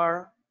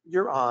EMR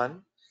you're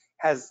on.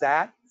 Has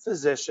that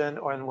physician,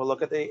 and we'll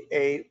look at the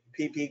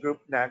APP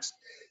group next,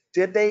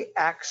 did they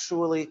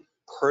actually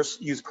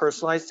use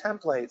personalized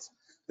templates,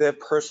 the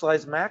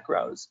personalized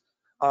macros?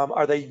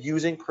 Are they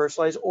using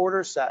personalized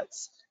order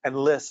sets and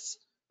lists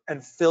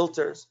and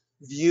filters,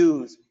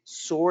 views,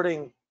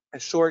 sorting,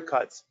 and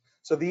shortcuts?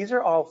 So these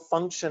are all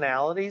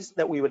functionalities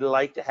that we would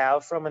like to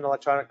have from an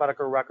electronic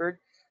medical record,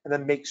 and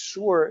then make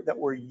sure that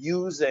we're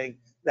using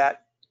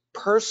that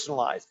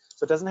personalized.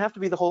 So it doesn't have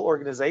to be the whole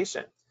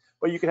organization,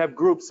 but you could have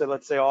groups. So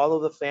let's say all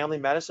of the family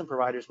medicine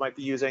providers might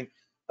be using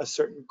a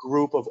certain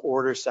group of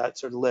order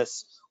sets or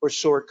lists or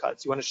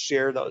shortcuts. You want to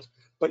share those,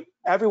 but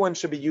everyone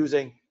should be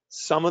using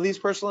some of these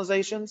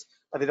personalizations,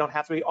 but they don't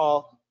have to be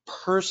all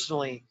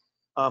personally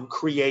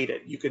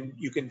created. You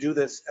can do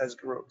this as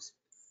groups.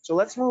 So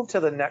let's move to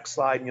the next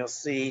slide, and you'll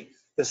see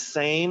the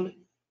same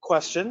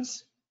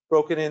questions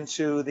broken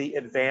into the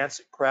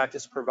advanced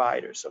practice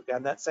providers. So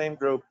again, that same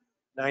group,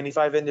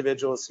 95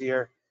 individuals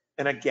here.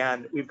 And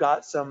again, we've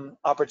got some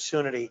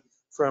opportunity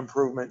for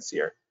improvements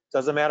here.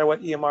 Doesn't matter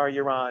what EMR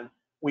you're on,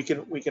 we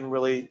can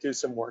really do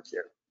some work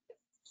here.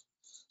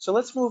 So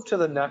let's move to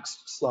the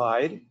next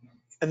slide.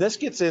 And this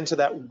gets into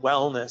that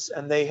wellness.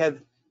 And they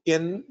had,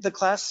 in the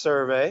class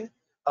survey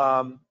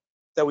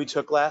that we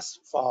took last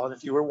fall, and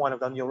if you were one of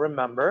them, you'll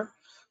remember,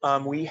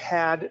 we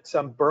had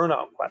some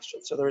burnout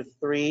questions. So there were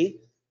 3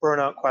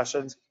 burnout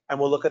questions, and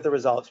we'll look at the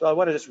results. But I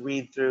want to just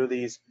read through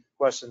these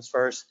questions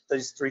first,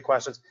 these 3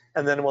 questions,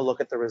 and then we'll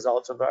look at the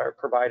results of our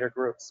provider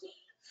groups.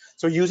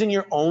 So using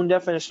your own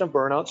definition of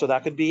burnout, so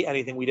that could be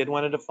anything. We didn't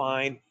want to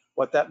define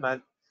what that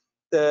meant.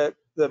 The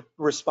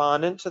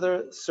respondent to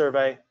the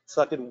survey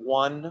selected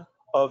one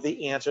of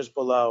the answers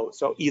below.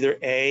 So either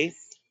A,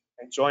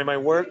 I enjoy my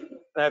work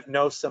and I have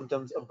no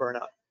symptoms of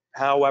burnout,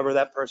 however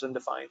that person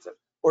defines it.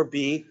 Or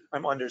B,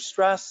 I'm under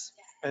stress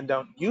and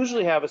don't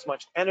usually have as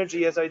much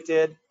energy as I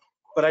did,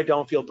 but I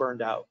don't feel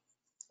burned out.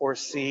 Or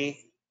C,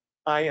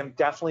 I am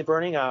definitely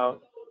burning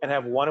out and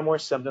have one or more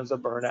symptoms of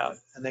burnout.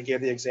 And they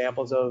gave the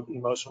examples of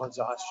emotional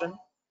exhaustion.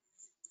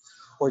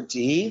 Or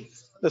D,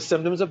 the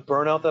symptoms of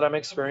burnout that I'm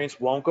experiencing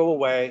won't go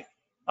away.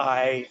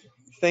 I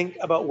think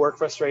about work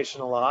frustration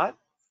a lot.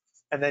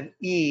 And then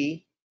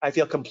E, I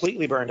feel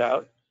completely burned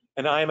out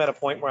and I am at a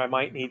point where I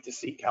might need to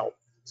seek help.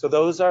 So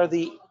those are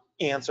the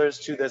answers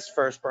to this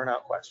first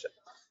burnout question.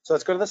 So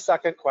let's go to the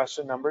second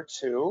question, number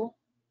 2.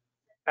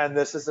 And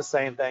this is the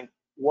same thing.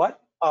 What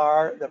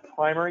are the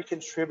primary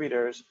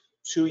contributors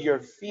to your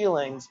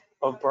feelings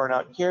of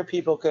burnout? Here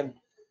people can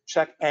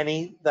check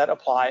any that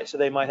apply. So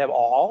they might have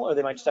all, or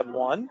they might just have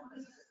one.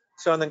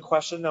 So and then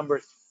question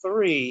number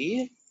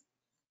 3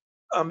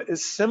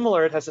 is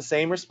similar. It has the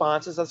same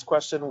responses as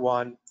question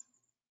 1,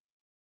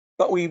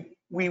 but we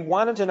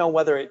wanted to know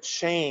whether it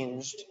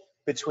changed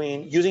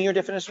between using your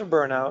definition of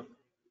burnout,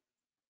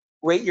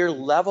 rate your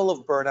level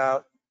of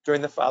burnout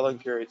during the following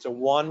period. So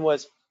one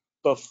was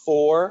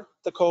before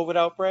the COVID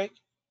outbreak,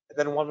 and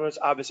then one was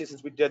obviously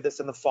since we did this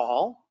in the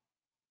fall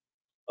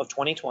of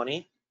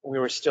 2020, we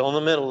were still in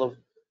the middle of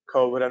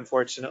COVID,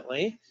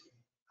 unfortunately.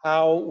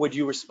 How would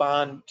you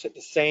respond to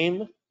the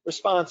same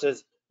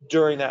responses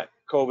during that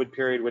COVID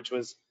period, which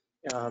was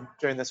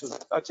during this was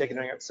taken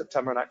during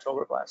September and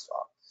October of last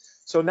fall.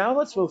 So now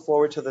let's move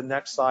forward to the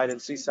next slide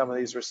and see some of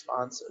these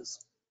responses.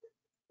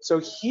 So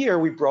here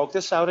we broke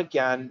this out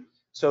again.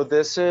 So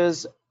this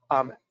is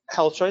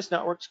Health Choice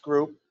Network's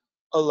group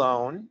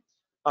alone,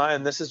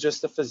 and this is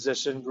just the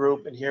physician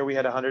group. And here we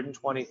had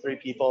 123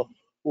 people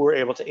who were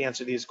able to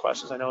answer these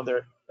questions. I know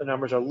the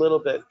numbers are a little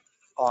bit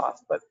off,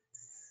 but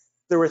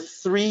there were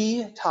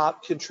 3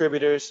 top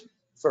contributors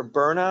for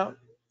burnout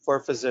for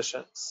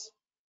physicians.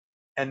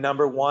 And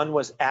number 1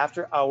 was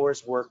after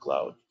hours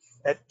workload.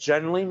 That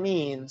generally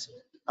means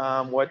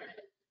what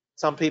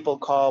some people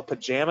call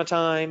pajama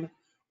time,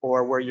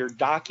 or where you're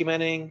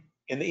documenting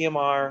in the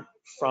EMR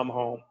from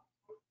home.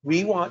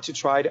 We want to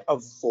try to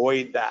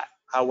avoid that.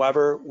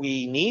 However,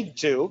 we need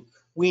to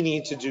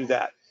do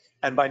that.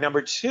 And by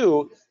number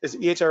 2 is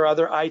EHR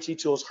other IT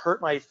tools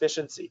hurt my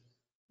efficiency.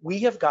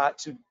 We have got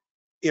to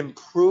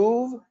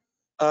improve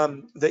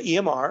the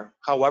EMR,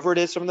 however it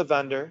is from the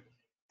vendor,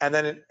 and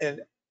then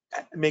and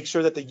make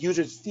sure that the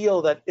users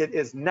feel that it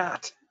is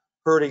not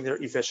hurting their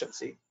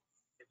efficiency.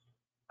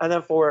 And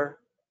then for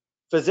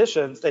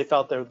physicians, they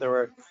felt there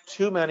were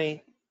too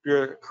many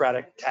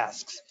bureaucratic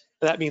tasks.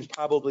 And that means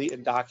probably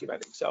in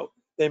documenting. So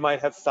they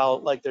might have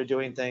felt like they're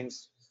doing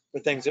things for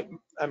things that,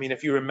 I mean,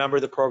 if you remember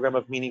the program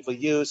of meaningful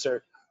use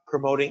or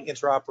promoting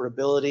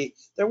interoperability,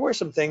 there were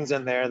some things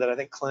in there that I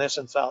think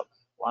clinicians felt,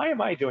 why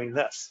am I doing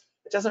this?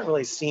 It doesn't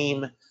really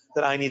seem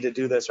that I need to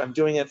do this. Or I'm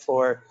doing it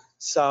for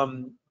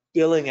some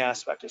billing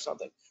aspect or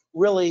something.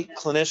 Really,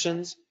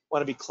 clinicians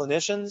want to be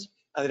clinicians,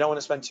 and they don't want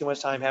to spend too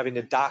much time having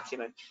to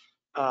document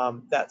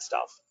that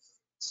stuff.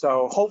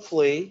 So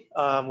hopefully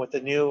with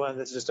the new, and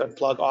this is just a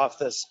plug off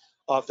this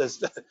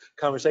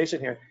conversation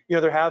here,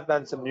 there have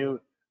been some new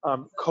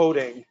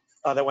coding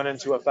that went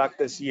into effect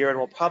this year, and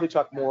we'll probably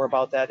talk more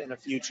about that in a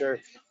future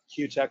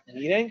QTECH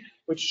meeting,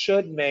 which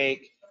should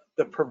make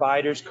the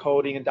providers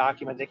coding and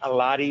documenting a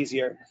lot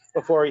easier.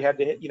 Before you had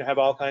to have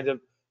all kinds of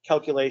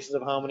calculations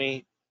of how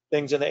many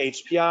things in the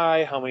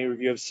HPI, how many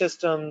review of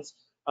systems,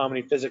 how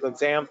many physical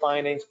exam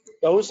findings.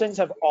 Those things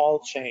have all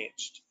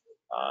changed.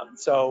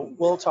 So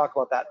we'll talk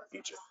about that in the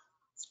future.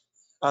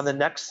 On the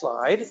next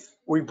slide,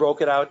 we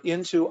broke it out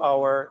into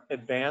our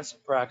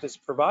advanced practice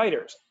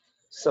providers.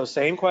 So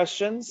same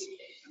questions,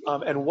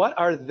 and what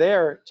are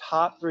their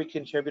top 3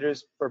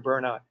 contributors for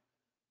burnout?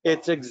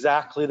 It's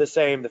exactly the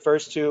same. The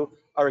first 2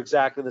 are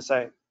exactly the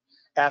same.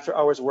 After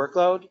hours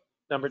workload,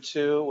 number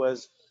 2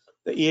 was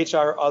the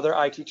EHR other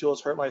IT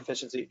tools hurt my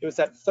efficiency. It was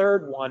that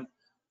third one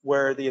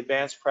where the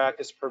advanced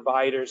practice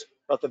providers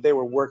felt that they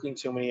were working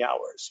too many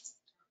hours.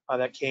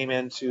 that came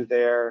into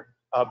their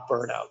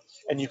burnout.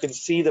 And you can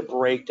see the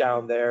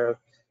breakdown there.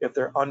 If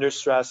they're under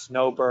stress,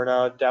 no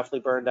burnout,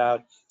 definitely burned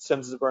out.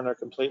 Symptoms of burnout,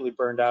 completely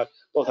burned out,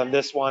 both on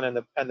this one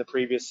and the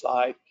previous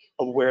slide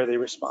of where they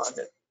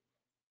responded.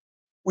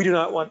 We do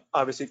not want,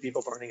 obviously,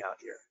 people burning out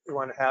here. We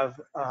want to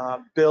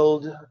have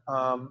build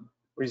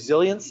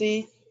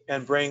resiliency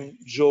and bring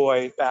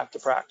joy back to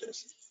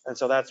practice. And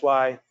so that's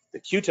why the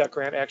QTECH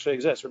grant actually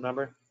exists,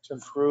 remember, to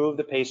improve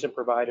the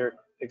patient-provider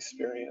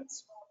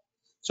experience.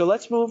 So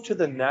let's move to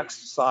the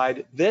next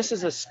slide. This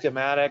is a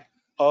schematic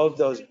of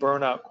those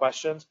burnout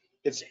questions.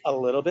 It's a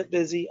little bit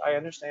busy, I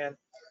understand,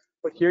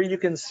 but here you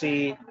can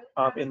see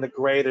in the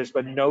gray, there's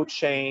been no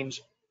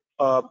change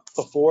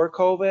before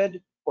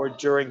COVID or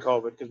during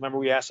COVID, because remember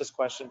we asked this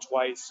question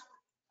twice.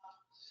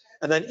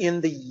 And then in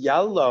the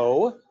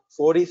yellow,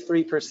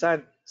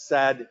 43%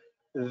 said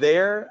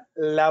their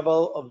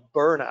level of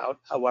burnout,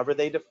 however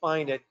they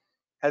defined it,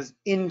 has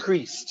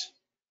increased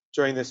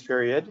during this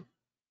period.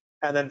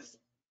 And then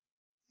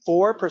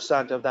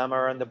 4% of them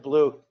are in the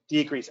blue,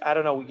 decrease. I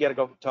don't know, we gotta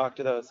go talk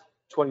to those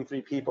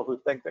 23 people who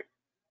think that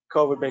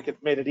COVID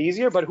made it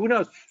easier, but who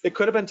knows? It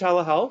could have been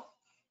telehealth,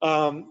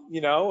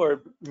 you know,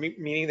 or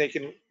meaning they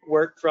can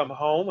work from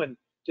home and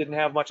didn't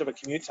have much of a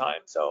commute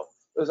time. So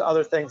there's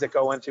other things that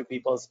go into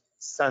people's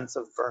sense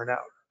of burnout.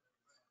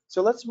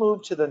 So let's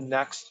move to the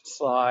next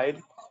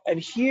slide. And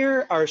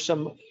here are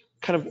some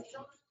kind of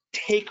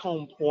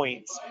take-home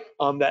points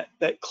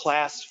that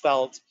class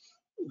felt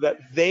that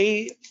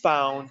they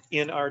found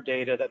in our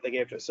data that they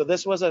gave to us. So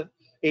this wasn't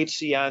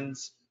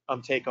HCN's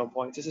take-home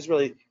points. This is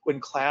really when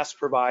class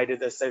provided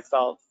this, they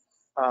felt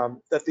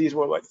that these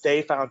were what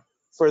they found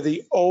for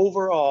the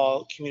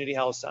overall community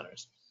health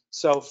centers.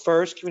 So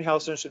first, community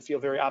health centers should feel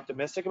very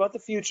optimistic about the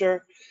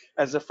future.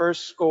 As the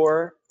first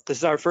score, this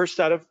is our first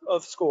set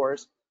of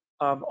scores,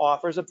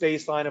 offers a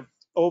baseline of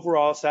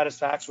overall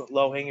satisfaction with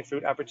low-hanging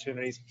fruit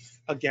opportunities.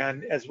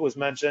 Again, as was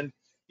mentioned,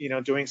 you know,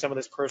 doing some of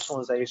this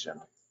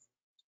personalization.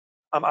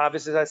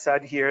 Obviously, as I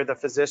said here, the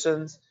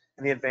physicians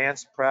and the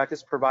advanced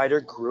practice provider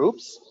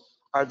groups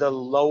are the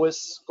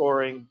lowest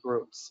scoring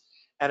groups.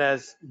 And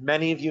as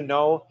many of you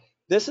know,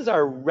 this is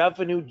our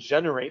revenue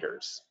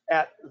generators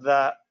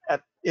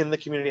in the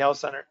community health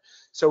center.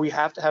 So we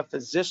have to have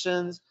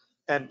physicians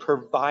and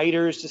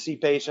providers to see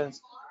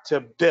patients,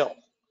 to bill,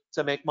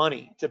 to make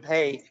money, to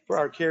pay for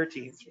our care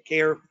teams,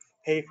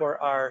 pay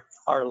for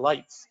our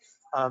lights.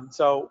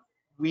 So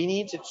we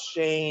need to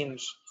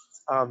change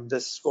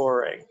this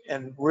scoring,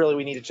 and really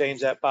we need to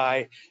change that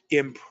by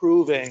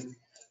improving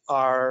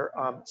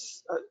our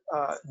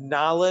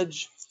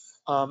knowledge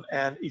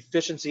and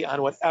efficiency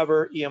on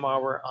whatever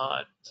EMR we're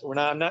on. So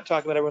I'm not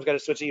talking about everyone's got to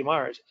switch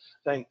EMRs.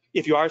 Saying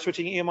if you are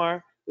switching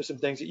EMR, there's some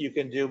things that you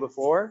can do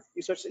before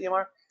you switch to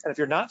EMR, and if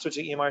you're not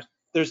switching EMRs,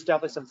 there's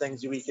definitely some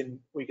things we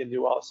can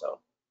do also.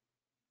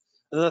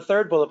 And then the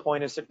third bullet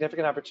point is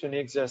significant opportunity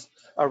exists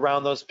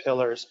around those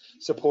pillars,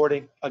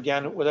 supporting,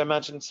 again, what I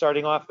mentioned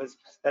starting off is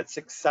that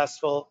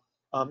successful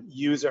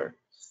user.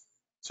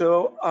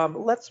 So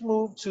let's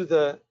move to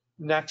the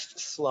next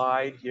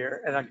slide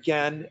here. And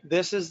again,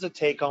 this is the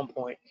take-home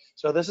point.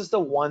 So this is the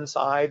one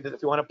side that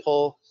if you want to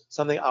pull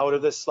something out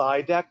of this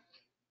slide deck,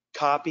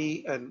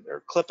 copy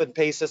or clip and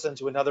paste this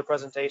into another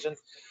presentation.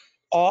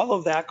 All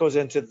of that goes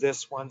into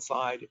this one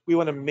slide. We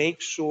want to make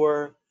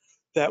sure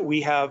that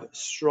we have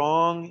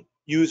strong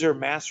user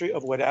mastery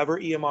of whatever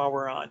EMR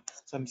we're on.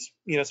 So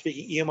I'm,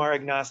 speaking EMR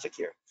agnostic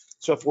here.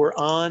 So if we're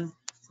on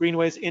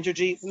Greenway's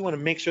Intergy, we want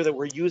to make sure that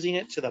we're using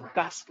it to the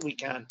best we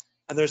can,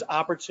 and there's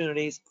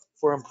opportunities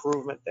for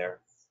improvement there.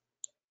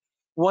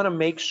 We want to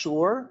make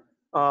sure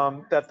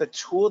that the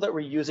tool that we're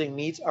using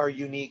meets our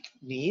unique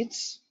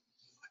needs,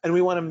 and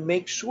we want to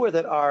make sure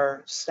that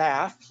our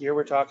staff here,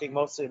 we're talking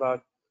mostly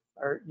about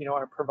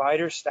our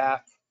provider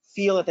staff,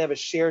 feel that they have a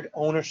shared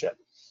ownership.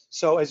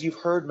 So as you've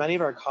heard many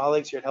of our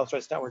colleagues here at Health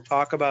Choice Network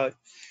talk about,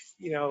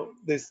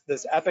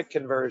 this Epic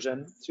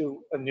conversion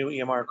to a new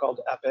EMR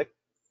called Epic,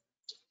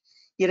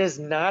 it is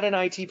not an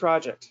IT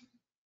project.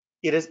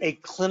 It is a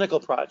clinical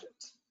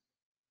project.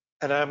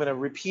 And I'm going to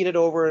repeat it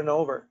over and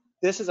over.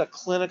 This is a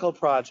clinical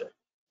project.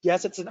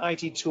 Yes, it's an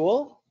IT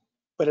tool,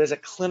 but it is a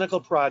clinical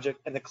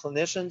project, and the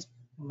clinicians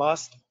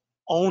must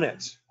own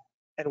it.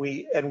 And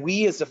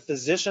we as the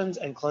physicians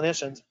and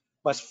clinicians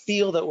must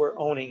feel that we're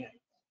owning it.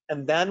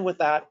 And then with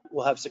that,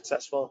 we'll have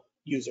successful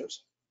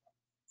users.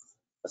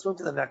 Let's move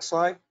to the next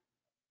slide.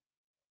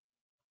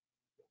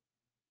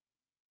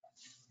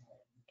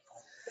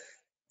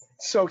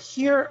 So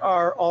here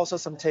are also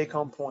some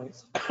take-home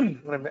points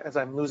as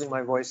I'm losing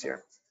my voice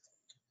here.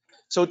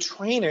 So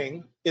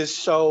training is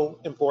so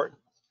important.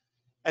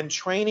 And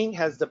training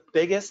has the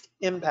biggest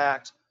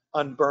impact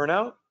on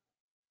burnout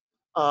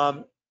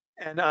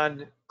and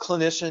on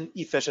clinician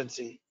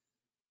efficiency.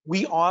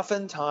 We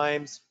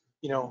oftentimes,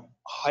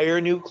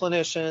 hire new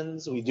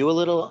clinicians, we do a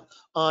little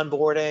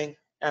onboarding,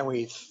 and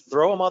we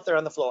throw them out there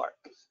on the floor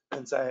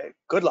and say,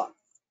 good luck.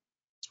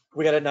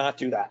 We got to not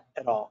do that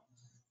at all.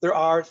 There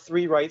are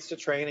 3 rights to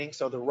training,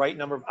 so the right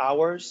number of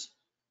hours.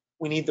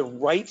 We need the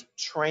right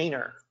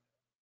trainer.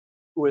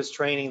 who is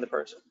training the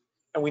person.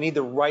 And we need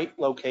the right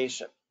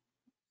location.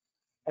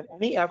 And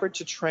any effort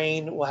to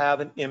train will have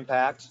an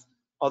impact,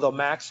 although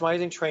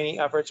maximizing training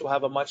efforts will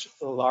have a much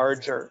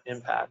larger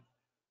impact.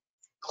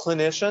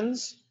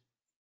 Clinicians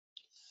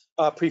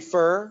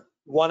prefer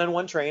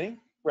one-on-one training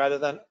rather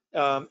than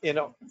in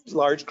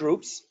large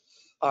groups.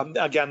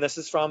 Again, this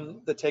is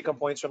from the take-home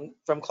points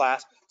from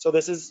class. So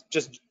this is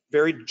just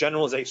very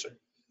generalization.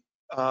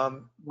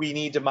 We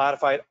need to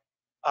modify it,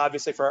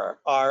 obviously, for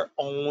our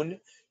own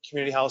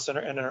community health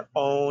center and our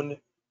own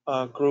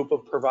group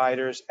of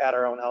providers at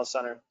our own health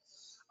center.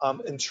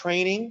 And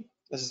training,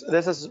 this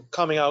is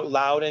coming out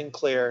loud and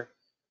clear.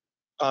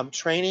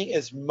 Training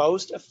is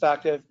most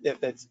effective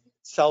if it's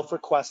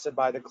self-requested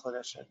by the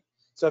clinician.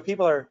 So if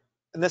people are,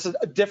 and this is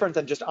different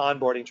than just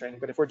onboarding training,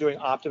 but if we're doing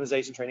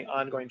optimization training,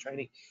 ongoing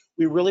training,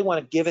 we really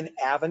want to give an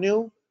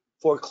avenue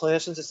for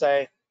clinicians to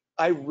say,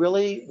 I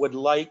really would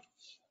like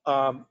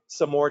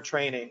some more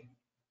training,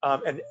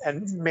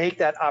 and make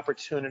that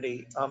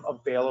opportunity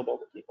available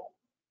to people.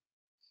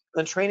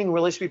 Then training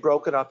really should be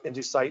broken up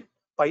into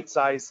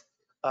bite-sized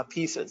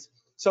pieces.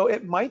 So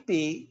it might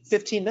be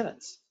 15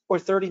 minutes or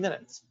 30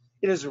 minutes.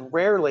 It is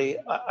rarely,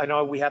 I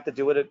know we have to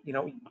do it at,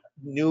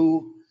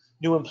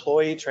 new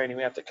employee training,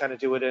 we have to kind of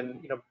do it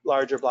in,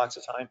 larger blocks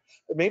of time.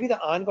 But maybe the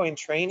ongoing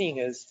training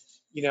is,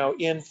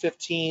 in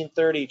 15,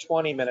 30,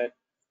 20-minute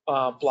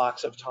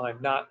blocks of time,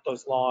 not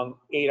those long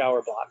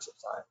 8-hour blocks of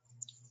time.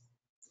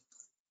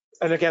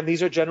 And again,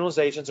 these are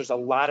generalizations. There's a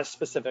lot of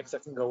specifics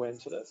that can go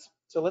into this.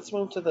 So let's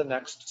move to the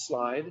next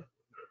slide.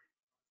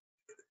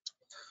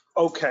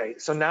 Okay,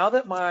 so now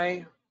that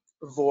my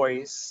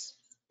voice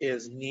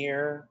is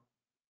near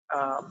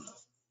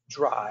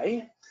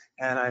dry,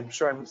 and I'm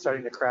sure I'm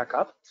starting to crack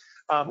up,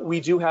 we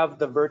do have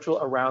the virtual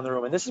around the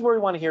room, and this is where we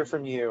want to hear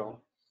from you.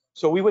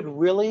 So we would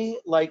really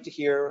like to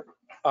hear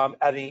and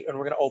we're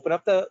going to open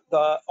up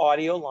the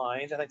audio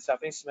lines. I think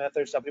Stephanie Smith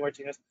or Stephanie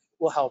Martinez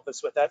will help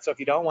us with that. So if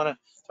you don't want to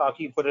talk,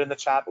 you can put it in the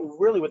chat, but we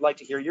really would like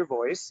to hear your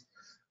voice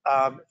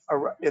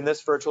in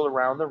this virtual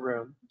around the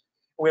room.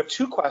 We have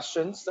 2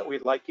 questions that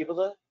we'd like people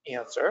to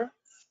answer.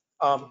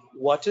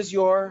 What does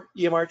your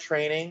EMR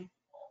training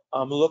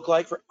look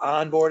like for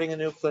onboarding a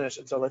new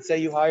clinician? So let's say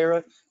you hire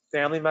a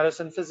family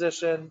medicine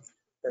physician,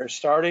 they're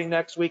starting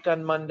next week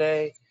on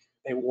Monday,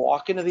 they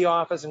walk into the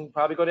office and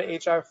probably go to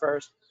HR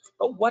first,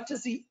 but what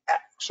does the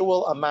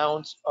actual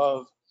amount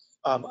of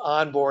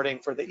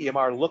onboarding for the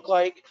EMR look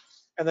like?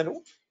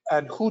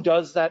 And who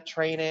does that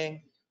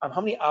training? How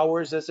many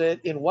hours is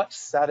it? In what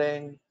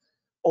setting?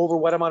 Over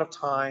what amount of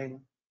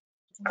time?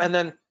 And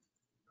then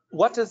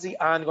what does the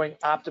ongoing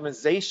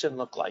optimization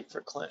look like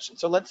for clinicians?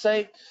 So let's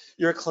say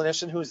you're a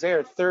clinician who's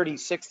there 30,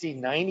 60,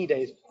 90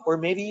 days, or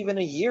maybe even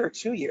a year,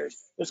 2 years.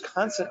 There's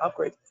constant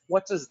upgrades.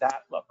 What does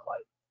that look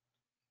like?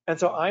 And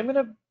so I'm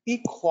going to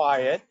be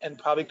quiet and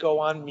probably go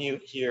on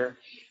mute here.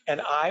 And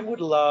I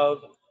would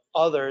love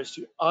others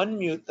to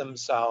unmute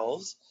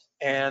themselves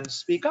and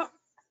speak up.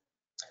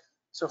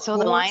 So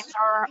the lines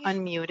are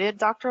unmuted,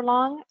 Dr.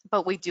 Long,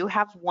 but we do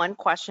have one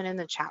question in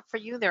the chat for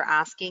you. They're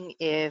asking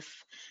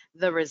if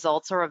the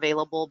results are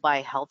available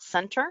by health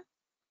center.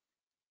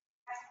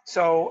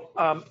 So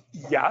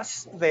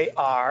yes, they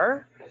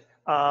are.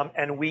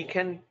 And we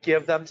can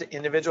give them to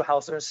individual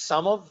health centers.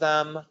 Some of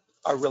them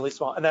are really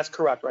small, and that's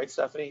correct, right,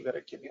 Stephanie? You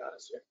better keep me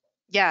honest here.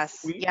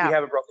 Yes. We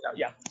have it broken out,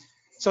 yeah.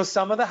 So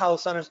some of the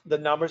health centers, the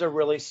numbers are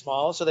really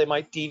small, so they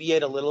might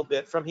deviate a little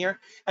bit from here.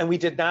 And we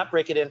did not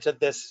break it into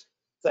this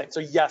thing. So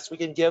yes, we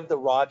can give the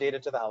raw data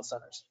to the health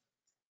centers.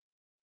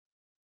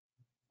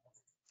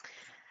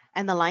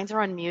 And the lines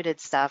are unmuted,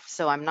 Steph,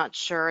 so I'm not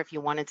sure if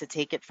you wanted to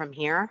take it from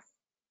here.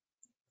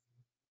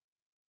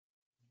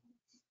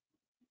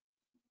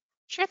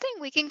 Sure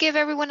thing. We can give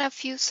everyone a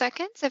few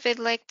seconds if they'd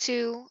like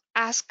to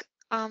ask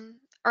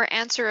or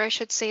answer, I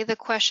should say, the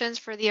questions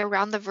for the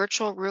around the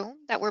virtual room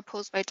that were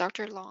posed by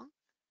Dr. Long.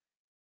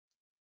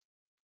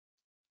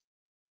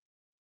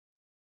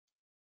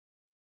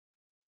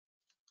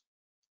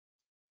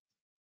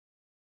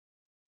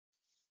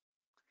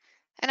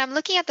 And I'm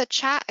looking at the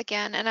chat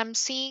again, and I'm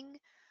seeing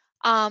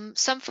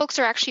some folks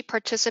are actually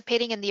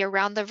participating in the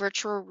around the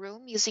virtual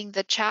room using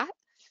the chat.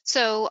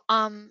 So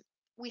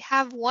we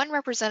have one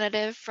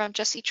representative from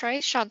Jesse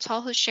Trice,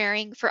 Chantal, who's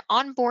sharing for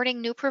onboarding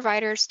new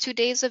providers, 2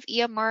 days of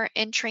EMR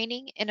and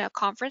training in a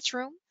conference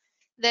room,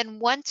 then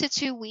 1 to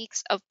 2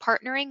 weeks of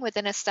partnering with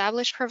an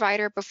established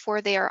provider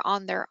before they are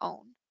on their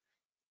own.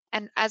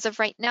 And as of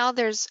right now,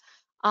 there's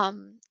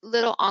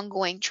little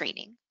ongoing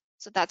training.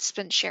 So that's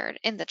been shared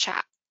in the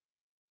chat.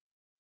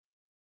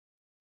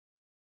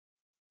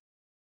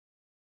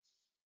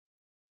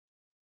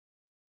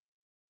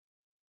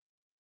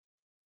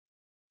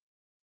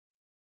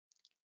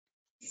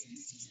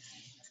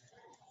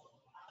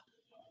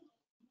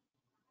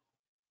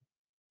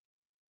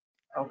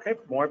 Okay,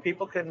 more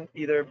people can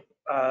either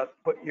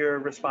put your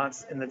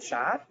response in the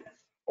chat,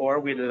 or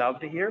we'd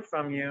love to hear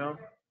from you.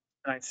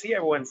 And I see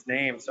everyone's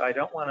name, so I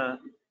don't want to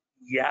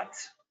yet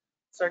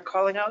start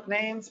calling out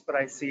names, but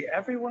I see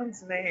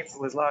everyone's name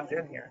who was logged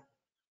in here.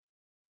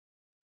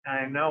 And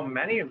I know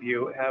many of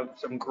you have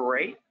some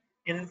great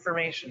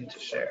information to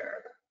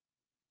share.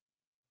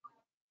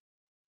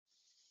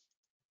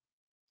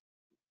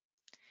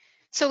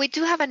 So we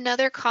do have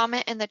another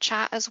comment in the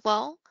chat as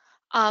well.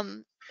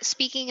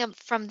 Speaking of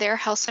from their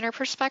health center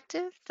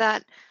perspective,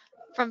 that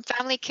from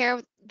family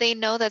care, they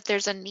know that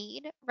there's a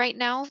need right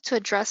now to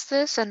address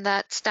this and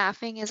that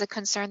staffing is a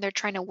concern they're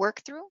trying to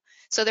work through.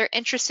 So they're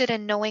interested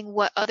in knowing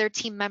what other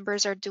team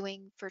members are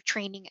doing for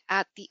training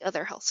at the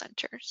other health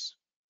centers.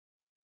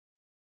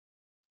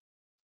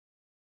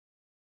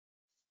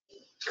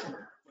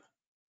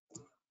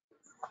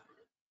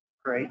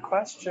 Great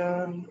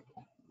question.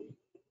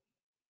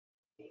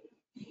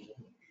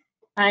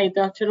 Hi,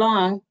 Dr.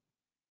 Long.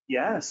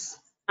 Yes.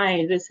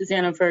 Hi, this is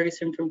Anna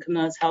Ferguson from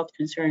Camilla's Health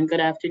Concern. Good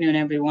afternoon,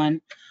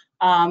 everyone.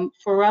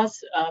 For us,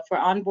 for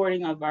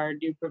onboarding of our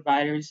new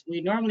providers,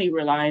 we normally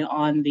rely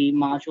on the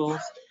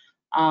modules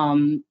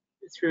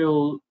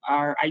through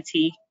our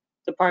IT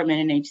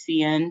department and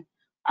HCN.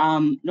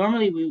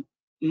 Normally,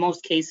 in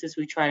most cases,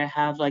 we try to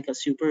have like a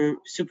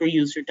super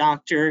user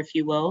doctor, if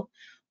you will,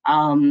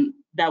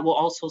 that will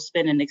also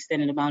spend an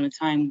extended amount of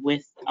time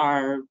with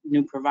our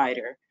new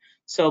provider.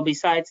 So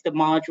besides the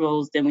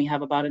modules, then we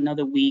have about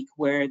another week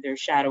where they're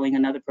shadowing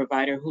another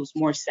provider who's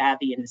more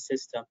savvy in the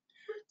system.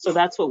 So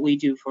that's what we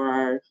do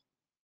for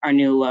our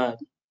new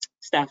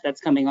staff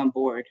that's coming on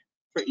board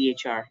for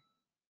EHR.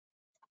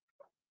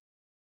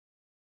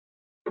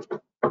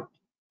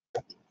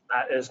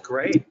 That is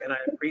great, and I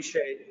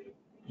appreciate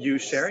you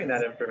sharing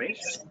that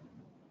information.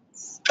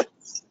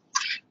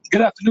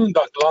 Good afternoon,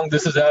 Dr. Long.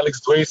 This is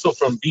Alex Dueso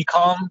from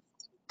BCOM,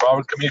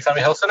 Broward Community Family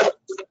Health Center.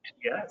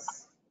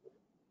 Yes.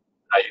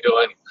 How you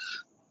doing?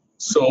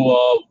 So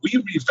we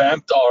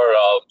revamped our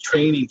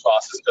training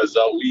process because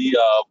we,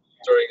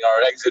 during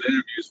our exit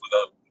interviews with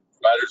the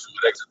providers who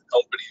would exit the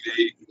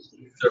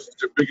company,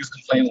 their biggest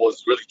complaint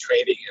was really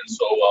training. And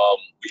so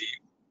we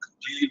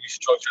completely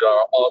restructured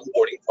our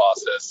onboarding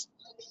process.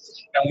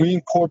 And we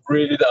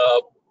incorporated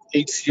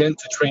HCN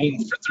to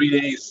train for 3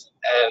 days.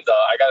 And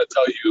I got to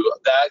tell you,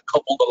 that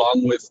coupled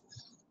along with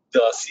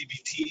the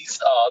CBTs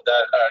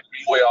that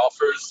Greenway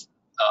offers,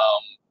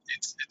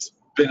 it's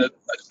been a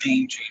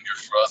game changer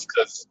for us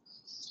because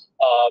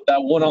that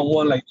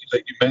one-on-one, like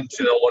you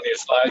mentioned on one of your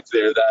slides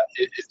there, that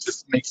it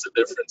just makes a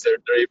difference.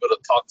 They're able to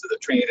talk to the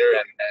trainer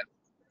and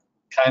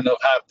kind of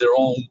have their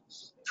own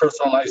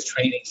personalized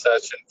training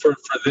session for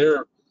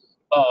their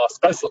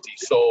specialty.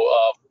 So,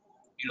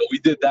 we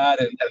did that,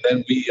 and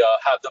then we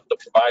had the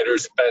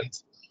providers spend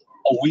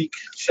a week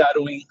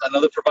shadowing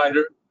another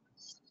provider.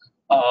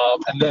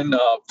 And then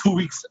 2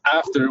 weeks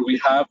after,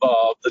 we have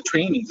the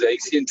trainings, the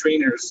ACN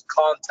trainers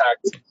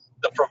contact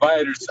the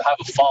providers to have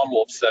a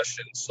follow-up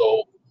session.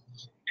 So,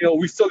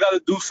 we still got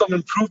to do some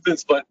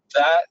improvements, but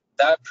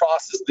that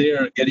process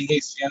there, getting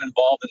ACN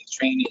involved in the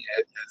training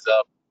has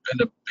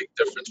been a big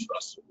difference for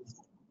us.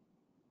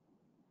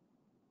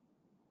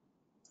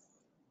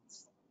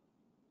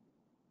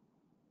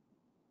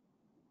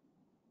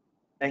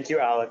 Thank you,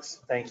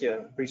 Alex. Thank you.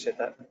 Appreciate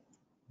that.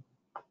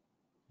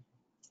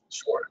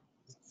 Sure.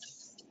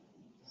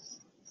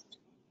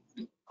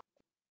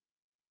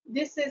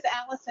 This is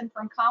Allison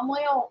from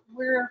Comwell.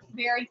 We're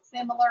very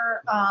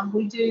similar.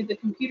 We do the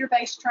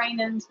computer-based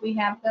trainings. We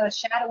have the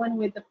shadowing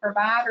with the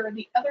provider.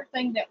 The other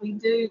thing that we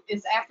do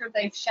is after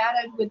they've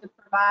shadowed with the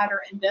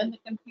provider and done the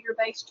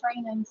computer-based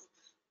trainings,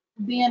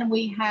 then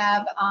we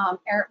have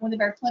one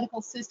of our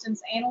clinical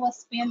systems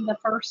analysts spend the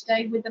first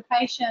day with the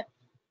patient,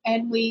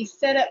 and we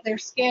set up their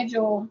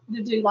schedule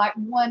to do like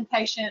one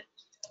patient,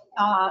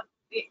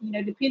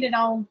 depending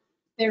on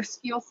their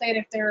skill set.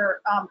 If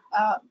they're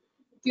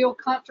feel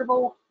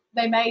comfortable,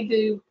 they may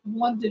do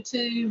 1 to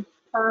 2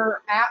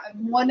 per hour,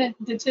 1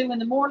 to 2 in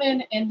the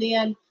morning, and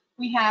then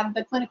we have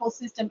the clinical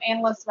system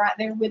analysts right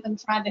there with them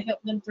trying to help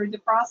them through the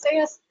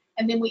process,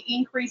 and then we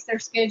increase their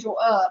schedule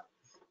up.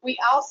 We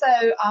also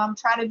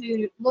try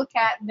to look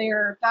at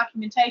their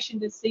documentation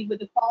to see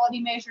with the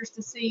quality measures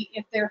to see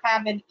if they're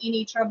having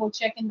any trouble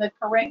checking the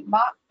correct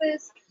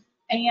boxes.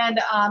 And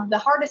the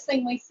hardest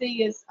thing we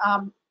see is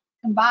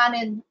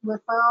combining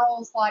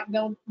referrals, like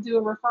they'll do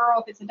a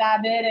referral if it's a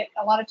diabetic.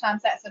 A lot of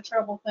times that's a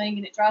trouble thing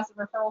and it drives the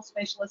referral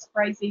specialist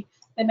crazy.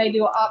 They may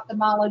do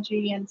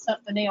ophthalmology and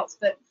something else,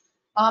 but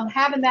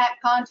having that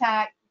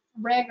contact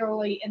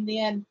regularly, and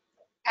then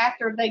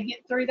after they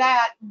get through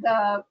that,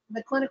 the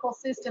clinical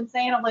systems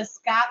analyst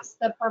Skypes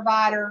the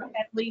provider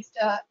at least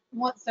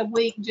once a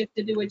week just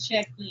to do a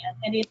check-in.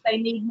 And if they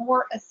need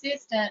more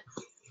assistance,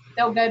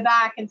 they'll go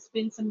back and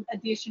spend some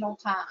additional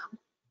time.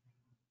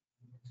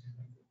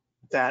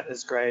 That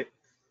is great.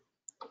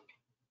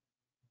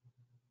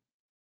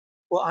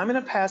 Well, I'm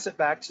going to pass it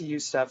back to you,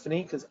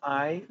 Stephanie, because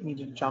I need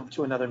to jump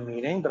to another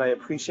meeting, but I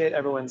appreciate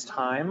everyone's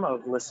time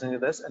of listening to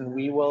this, and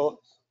we will,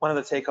 one of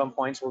the take-home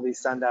points will be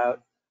send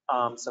out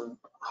some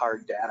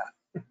hard data.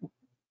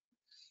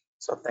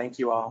 So thank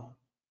you all.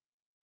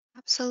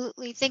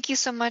 Absolutely. Thank you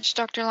so much,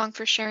 Dr. Long,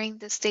 for sharing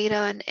this data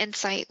and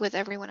insight with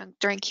everyone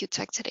during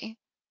QTECH today.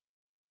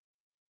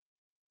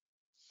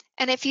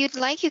 And if you'd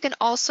like, you can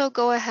also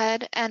go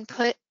ahead and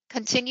put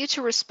continue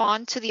to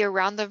respond to the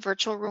Around the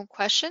Virtual Room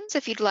questions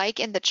if you'd like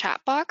in the chat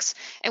box,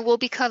 and we'll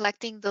be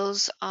collecting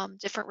those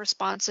different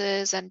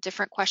responses and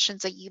different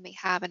questions that you may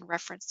have in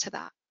reference to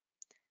that.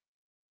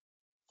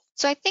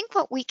 So I think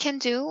what we can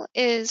do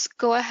is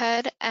go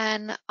ahead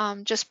and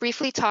just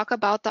briefly talk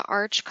about the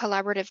ARCH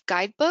Collaborative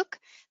Guidebook.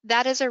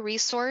 That is a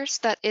resource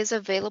that is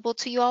available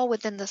to you all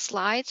within the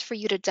slides for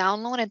you to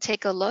download and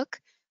take a look.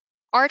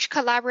 ARCH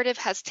Collaborative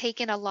has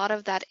taken a lot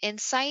of that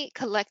insight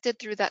collected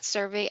through that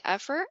survey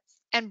effort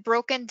and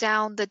broken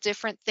down the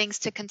different things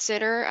to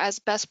consider as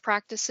best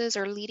practices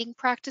or leading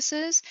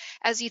practices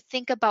as you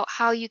think about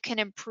how you can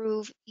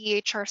improve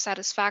EHR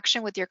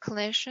satisfaction with your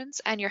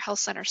clinicians and your health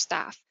center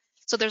staff.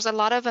 So there's a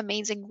lot of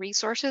amazing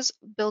resources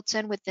built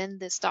in within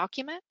this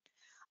document.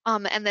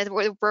 And then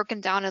we're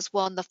broken down as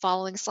well in the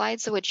following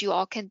slides, so which you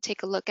all can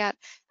take a look at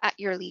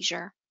your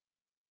leisure.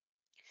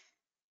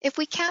 If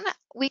we can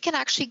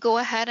actually go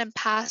ahead and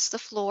pass the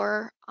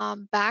floor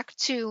back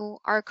to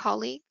our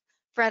colleague,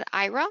 Fred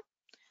Ira,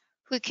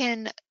 who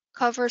can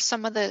cover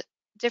some of the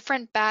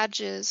different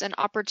badges and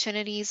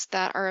opportunities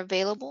that are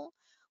available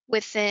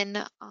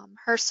within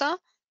HRSA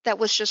that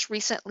was just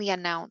recently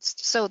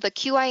announced. So the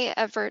QIA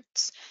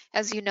efforts,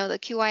 as you know, the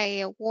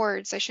QIA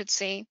awards, I should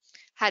say,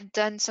 had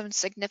done some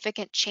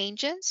significant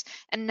changes,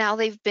 and now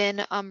they've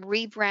been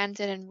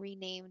rebranded and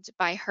renamed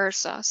by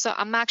HRSA. So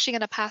I'm actually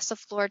going to pass the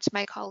floor to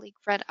my colleague,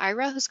 Fred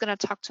Ira, who's going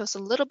to talk to us a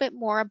little bit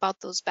more about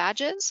those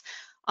badges,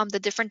 the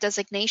different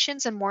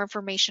designations, and more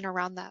information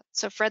around that.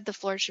 So Fred, the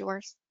floor is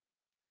yours.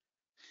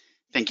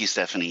 Thank you,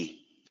 Stephanie.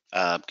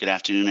 Good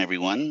afternoon,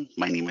 everyone.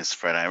 My name is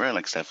Fred Ira,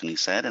 like Stephanie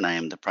said, and I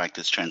am the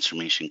Practice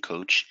Transformation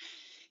Coach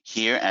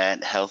here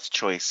at Health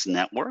Choice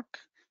Network.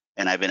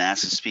 And I've been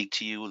asked to speak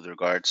to you with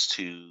regards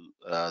to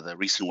the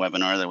recent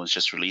webinar that was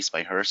just released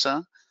by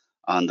HRSA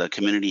on the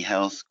Community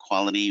Health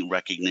Quality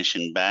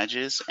Recognition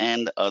Badges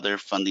and other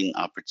funding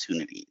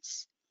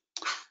opportunities.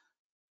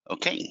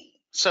 Okay,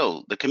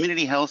 so the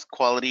Community Health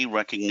Quality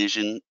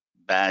Recognition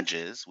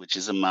Badges, which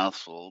is a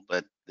mouthful,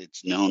 but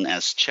it's known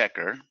as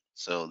Checker,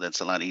 so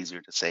that's a lot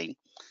easier to say.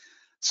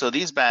 So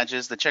these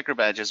badges, the Checker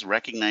badges,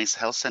 recognize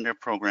health center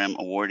program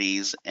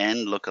awardees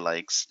and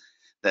lookalikes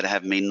that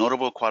have made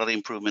notable quality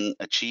improvement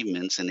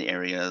achievements in the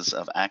areas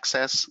of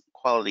access,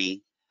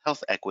 quality,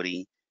 health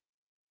equity,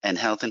 and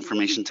health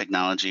information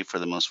technology for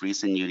the most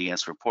recent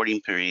UDS reporting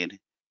period.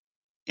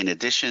 In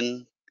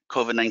addition,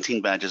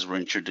 COVID-19 badges were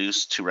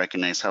introduced to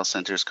recognize health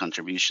centers'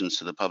 contributions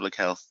to the public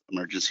health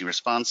emergency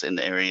response in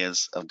the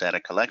areas of data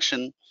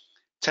collection,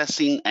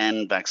 testing,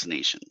 and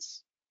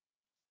vaccinations.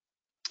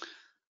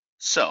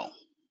 So,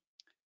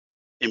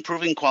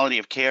 improving quality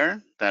of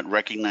care, that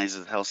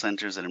recognizes health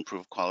centers that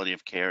improve quality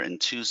of care in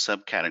two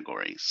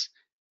subcategories.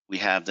 We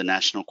have the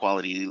national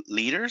quality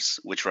leaders,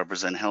 which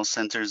represent health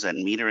centers that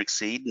meet or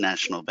exceed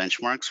national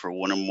benchmarks for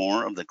one or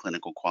more of the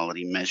clinical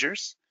quality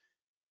measures.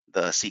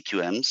 The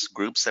CQMs,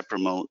 groups that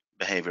promote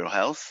behavioral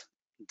health,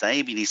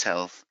 diabetes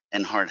health,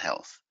 and heart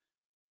health.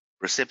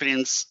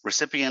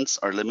 Recipients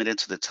are limited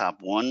to the top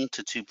 1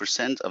 to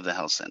 2% of the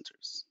health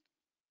centers.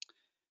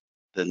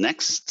 The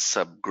next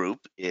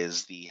subgroup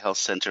is the health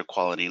center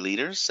quality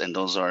leaders, and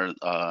those are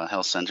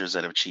health centers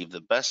that have achieved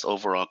the best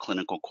overall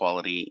clinical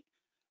quality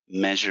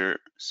measure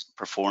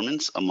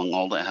performance among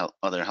all the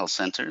other health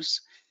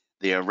centers.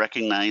 They are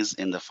recognized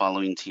in the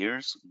following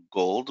tiers: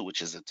 gold,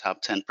 which is the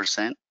top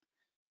 10%,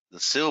 the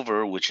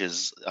silver, which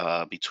is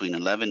between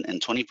 11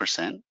 and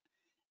 20%,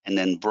 and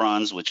then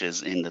bronze, which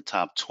is in the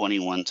top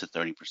 21 to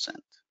 30%.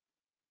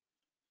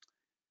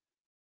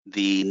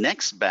 The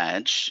next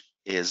badge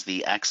is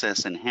the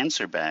Access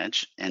Enhancer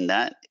badge, and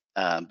that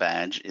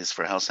badge is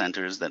for health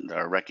centers that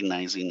are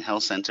recognizing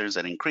health centers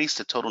that increase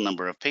the total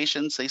number of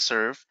patients they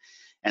serve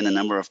and the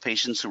number of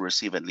patients who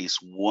receive at least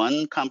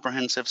one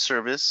comprehensive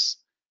service,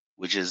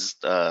 which is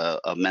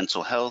of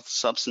mental health,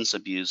 substance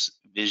abuse,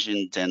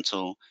 vision,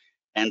 dental,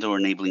 and or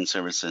enabling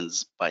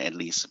services by at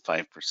least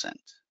 5%.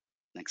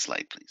 Next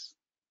slide, please.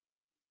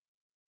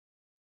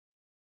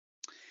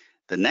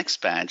 The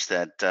next badge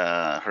that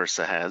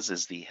HRSA has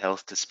is the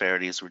Health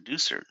Disparities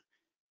Reducer.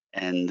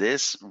 And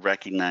this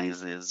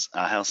recognizes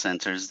health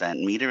centers that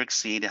meet or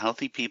exceed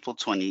healthy people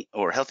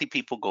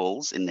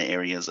goals in the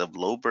areas of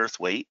low birth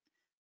weight,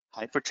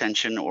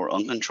 hypertension, or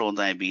uncontrolled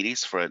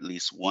diabetes for at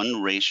least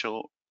one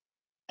racial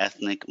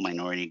ethnic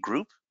minority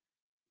group,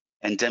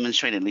 and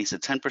demonstrate at least a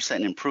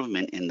 10%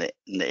 improvement in the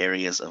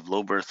areas of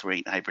low birth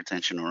rate,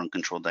 hypertension, or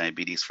uncontrolled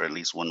diabetes for at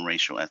least one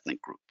racial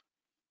ethnic group.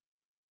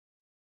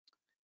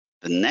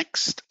 The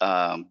next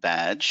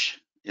badge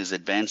is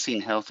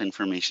Advancing Health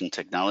Information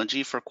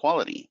Technology for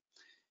Quality.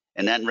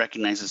 And that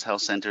recognizes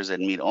health centers that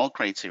meet all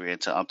criteria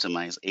to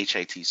optimize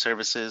HIT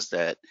services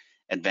that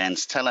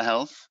advance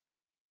telehealth,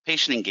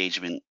 patient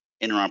engagement,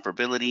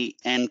 interoperability,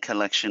 and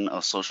collection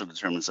of social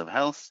determinants of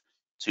health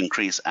to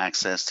increase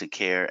access to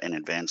care and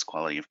advance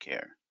quality of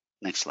care.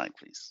 Next slide,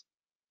 please.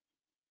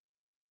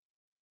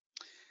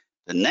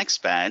 The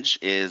next badge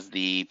is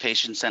the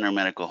Patient Center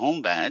Medical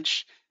Home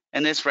badge,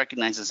 and this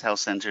recognizes health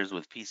centers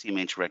with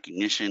PCMH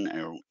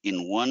recognition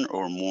in one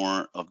or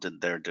more of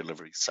their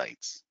delivery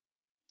sites.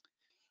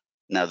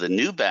 Now, the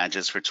new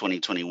badges for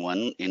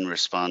 2021 in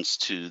response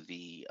to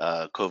the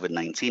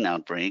COVID-19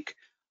 outbreak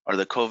are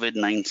the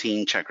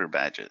COVID-19 checker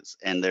badges.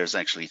 And there's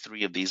actually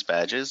 3 of these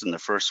badges. And the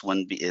first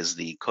one is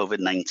the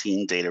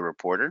COVID-19 data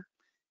reporter.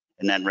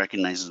 And that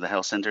recognizes the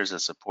health centers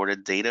as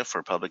supported data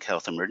for public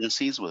health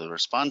emergencies with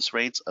response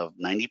rates of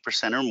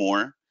 90% or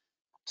more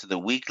to the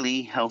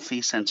weekly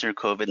Healthy Center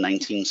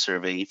COVID-19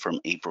 survey from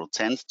April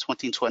 10th,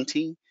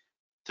 2020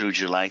 through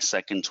July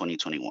 2nd,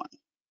 2021.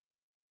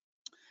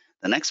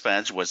 The next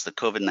badge was the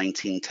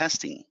COVID-19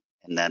 testing,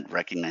 and that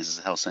recognizes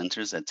health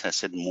centers that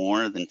tested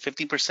more than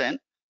 50%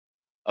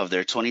 of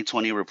their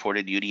 2020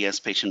 reported UDS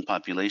patient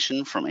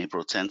population from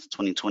April 10th,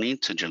 2020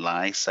 to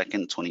July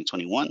 2nd,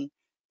 2021,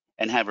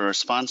 and have a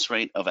response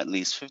rate of at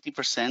least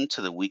 50%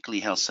 to the weekly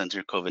health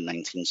center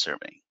COVID-19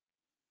 survey.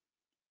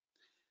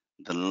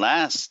 The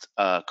last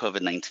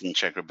COVID-19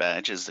 checker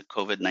badge is the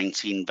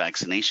COVID-19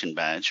 vaccination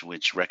badge,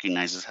 which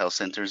recognizes health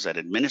centers that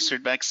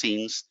administered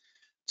vaccines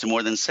to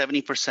more than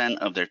 70%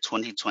 of their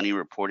 2020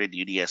 reported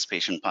UDS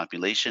patient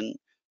population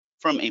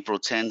from April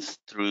 10th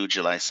through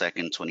July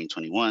 2nd,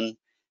 2021,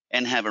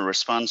 and have a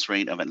response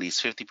rate of at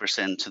least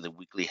 50% to the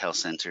weekly health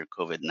center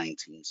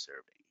COVID-19 survey.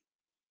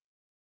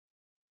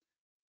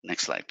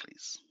 Next slide,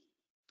 please.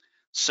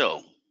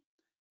 So,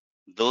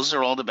 those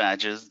are all the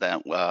badges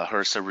that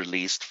HRSA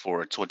released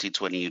for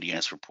 2020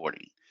 UDS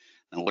reporting.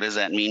 And what does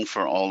that mean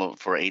for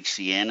for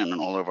HCN and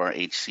all of our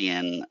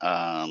HCN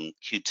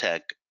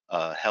QTECH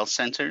health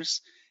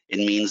centers? It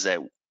means that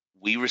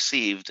we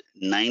received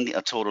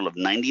a total of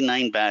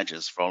 99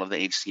 badges for all of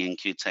the HCN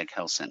QTECH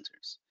health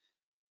centers.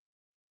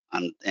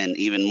 And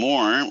even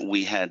more,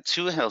 we had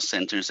 2 health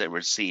centers that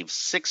received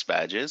 6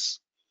 badges,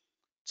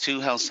 2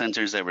 health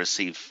centers that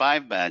received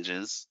 5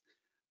 badges,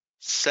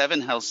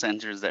 7 health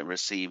centers that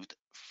received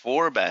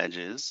 4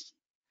 badges,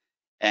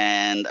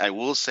 and I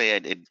will say I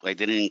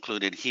didn't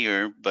include it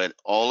here, but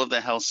all of the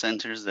health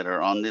centers that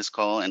are on this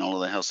call and all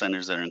of the health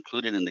centers that are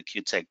included in the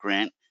QTECH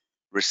grant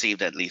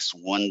received at least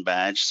 1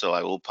 badge. So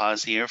I will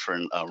pause here for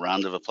a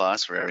round of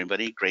applause for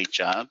everybody. Great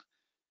job.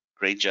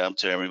 Great job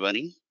to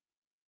everybody.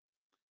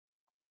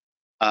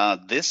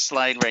 This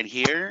slide right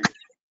here,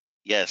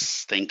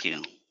 yes, thank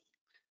you.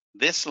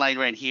 This slide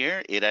right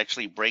here, it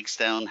actually breaks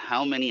down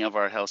how many of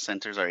our health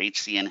centers, our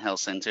HCN health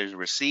centers,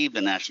 received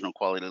the National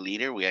Quality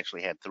Leader. We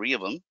actually had 3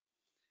 of them.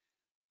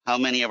 How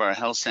many of our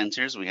health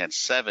centers, we had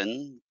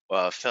 7,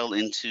 fell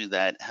into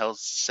that health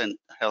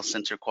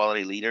center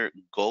quality leader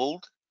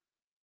gold.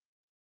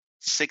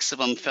 6 of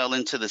them fell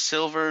into the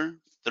silver.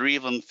 3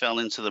 of them fell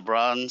into the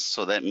bronze.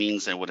 So that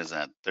means that, what is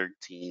that?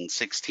 13,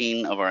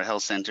 16 of our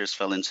health centers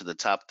fell into the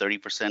top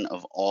 30%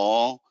 of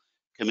all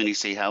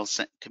community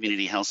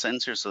health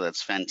centers. So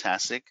that's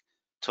fantastic.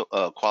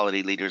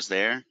 Quality leaders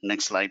there.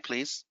 Next slide,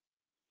 please.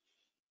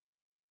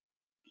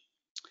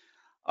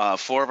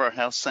 4 of our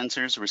health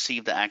centers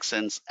received the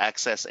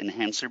Access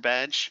Enhancer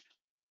badge.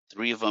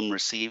 3 of them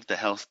received the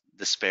Health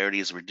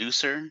Disparities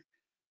Reducer.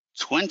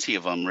 20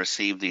 of them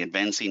received the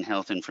Advancing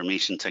Health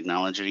Information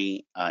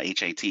Technology,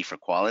 HIT for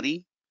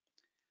Quality.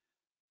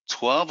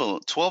 12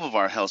 of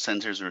our health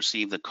centers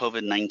received the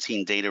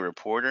COVID-19 Data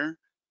Reporter,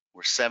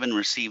 where 7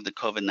 received the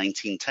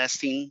COVID-19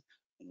 testing.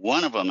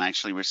 1 of them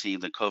actually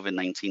received the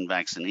COVID-19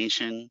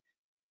 vaccination.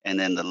 And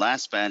then the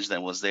last badge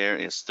that was there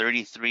is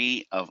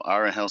 33 of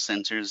our health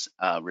centers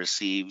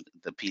received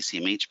the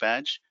PCMH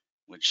badge,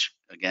 which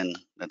again,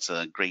 that's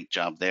a great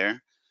job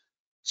there.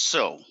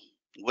 So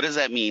what does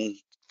that mean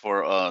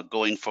for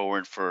going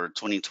forward for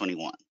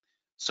 2021?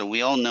 So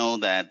we all know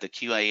that the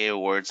QIA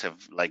awards have,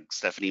 like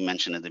Stephanie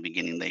mentioned at the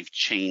beginning, they've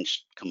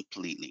changed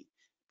completely.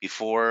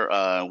 Before,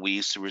 we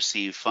used to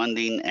receive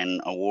funding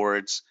and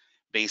awards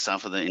based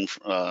off of the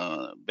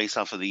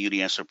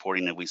UDS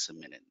reporting that we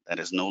submitted. That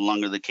is no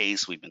longer the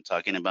case. We've been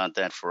talking about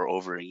that for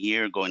over a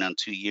year, going on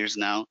 2 years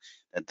now,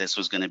 that this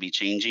was going to be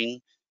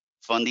changing.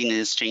 Funding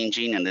is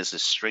changing, and this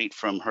is straight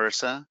from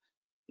HRSA.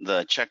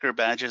 The checker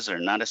badges are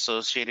not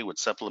associated with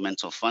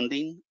supplemental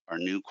funding. Our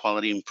new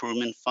quality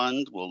improvement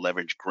fund will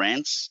leverage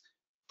grants,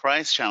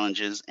 prize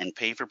challenges, and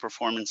pay for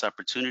performance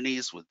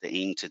opportunities with the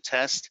aim to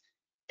test,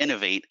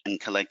 innovate,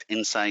 and collect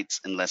insights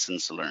and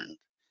lessons learned.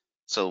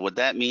 So what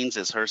that means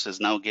is HRSA is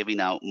now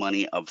giving out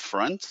money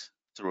upfront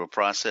through a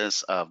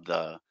process of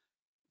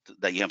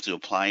that you have to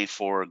apply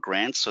for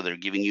grants. So they're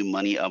giving you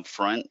money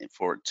upfront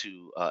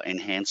to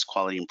enhance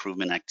quality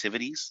improvement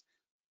activities.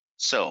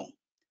 So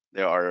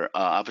there are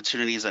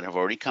opportunities that have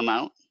already come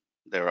out.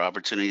 There are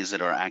opportunities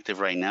that are active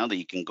right now that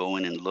you can go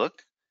in and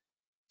look.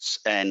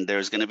 And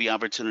there's going to be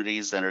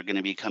opportunities that are going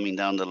to be coming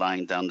down the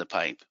line, down the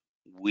pipe.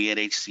 We at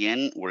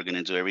HCN, we're going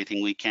to do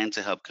everything we can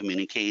to help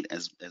communicate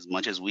as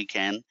much as we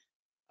can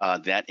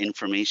that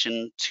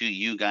information to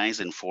you guys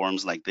in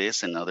forums like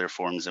this and other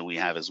forums that we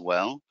have as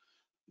well.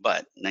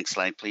 But next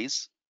slide,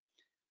 please.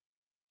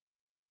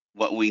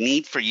 What we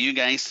need for you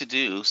guys to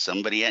do,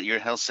 somebody at your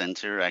health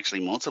center,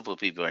 actually multiple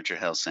people at your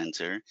health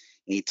center,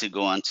 need to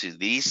go onto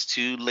these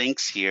 2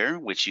 links here,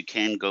 which you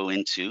can go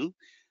into.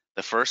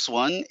 The first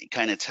one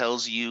kind of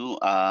tells you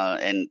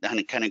and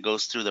it kind of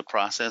goes through the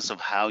process of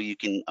how you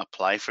can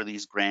apply for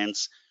these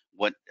grants,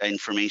 what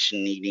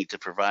information you need to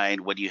provide,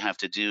 what you have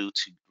to do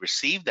to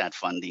receive that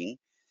funding.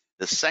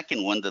 The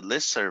second one, the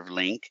listserv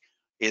link,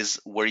 is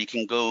where you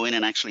can go in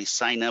and actually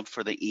sign up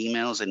for the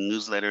emails and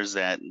newsletters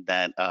that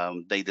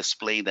they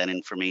display that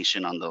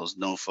information on those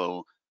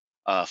NOFO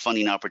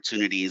funding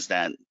opportunities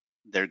that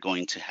they're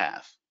going to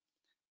have.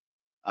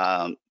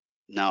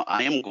 Now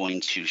I am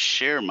going to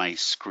share my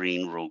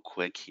screen real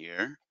quick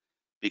here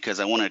because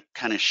I want to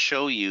kind of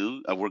show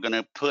you, we're going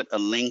to put a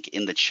link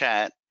in the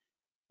chat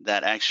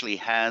that actually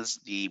has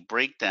the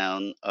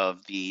breakdown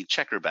of the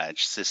checker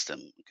badge system,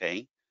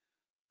 okay?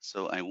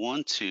 So I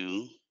want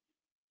to,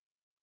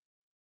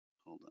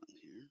 hold on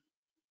here.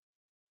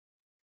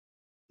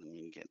 Let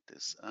me get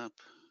this up.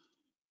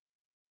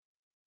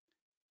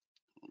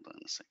 Hold on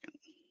a second.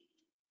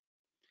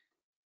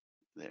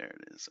 There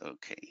it is,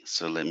 okay.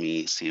 So let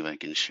me see if I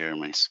can share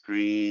my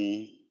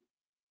screen.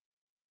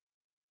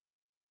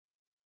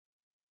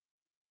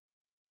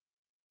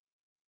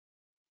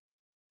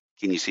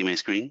 Can you see my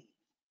screen?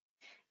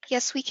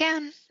 Yes, we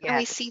can. And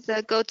we see Yes.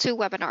 the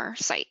GoToWebinar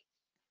site.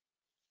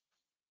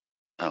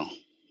 Oh,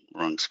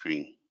 wrong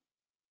screen.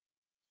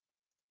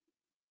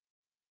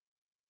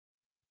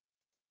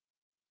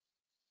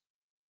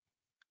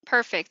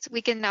 Perfect.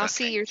 We can now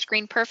see Okay. your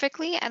screen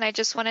perfectly. And I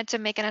just wanted to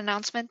make an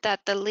announcement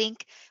that the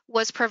link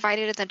was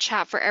provided in the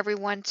chat for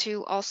everyone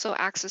to also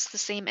access the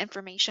same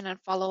information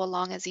and follow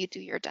along as you do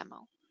your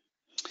demo.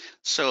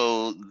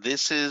 So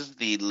this is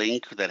the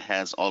link that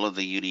has all of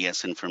the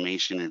UDS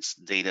information. It's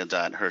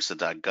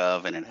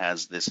data.hrsa.gov, and it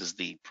has, this is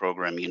the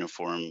program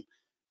uniform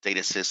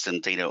data system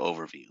data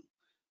overview.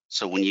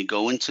 So when you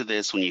go into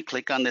this, when you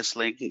click on this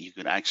link, you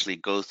could actually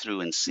go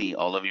through and see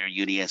all of your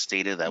UDS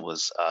data that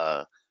was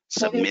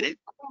submitted.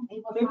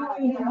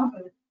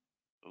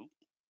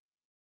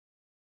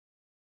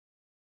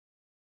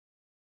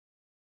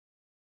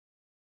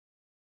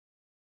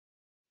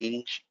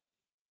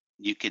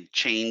 You could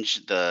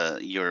change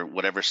your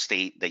whatever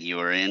state that you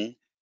are in.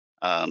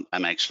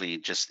 I'm actually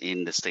just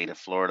in the state of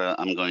Florida.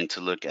 I'm going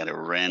to look at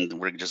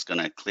we're just going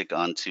to click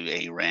onto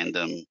a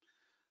random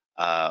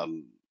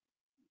um,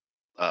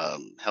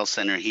 health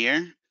center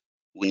here.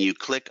 When you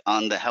click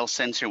on the health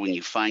center, when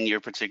you find your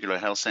particular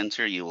health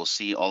center, you will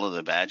see all of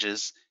the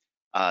badges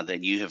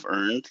that you have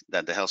earned,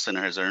 that the health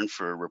center has earned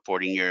for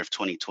reporting year of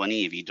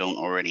 2020, if you don't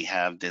already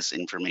have this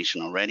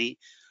information already.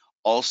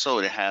 Also,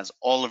 it has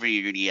all of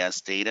your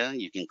UDS data.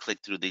 You can click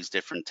through these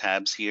different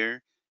tabs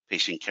here: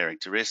 patient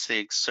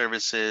characteristics,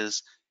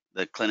 services,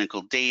 the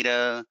clinical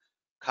data,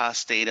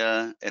 cost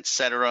data,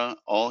 etc.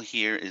 All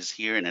here is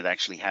here, and it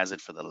actually has it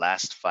for the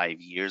last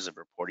 5 years of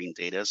reporting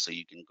data. So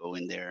you can go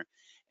in there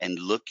and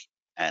look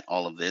at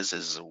all of this.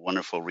 This is a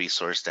wonderful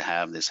resource to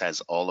have. This has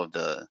all of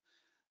the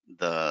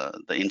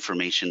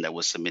information that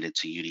was submitted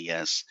to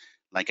UDS.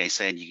 Like I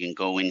said, you can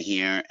go in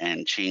here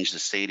and change the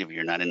state if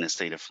you're not in the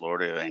state of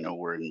Florida. I know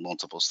we're in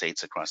multiple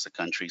states across the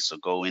country, so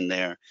go in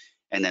there.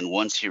 And then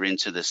once you're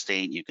into the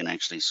state, you can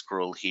actually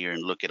scroll here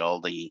and look at all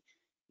the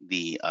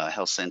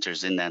health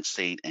centers in that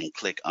state and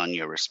click on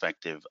your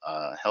respective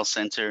health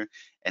center,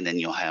 and then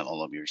you'll have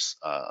all of your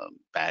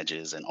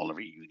badges and all of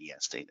your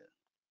UDS data.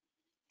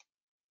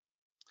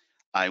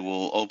 I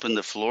will open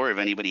the floor if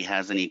anybody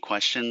has any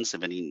questions,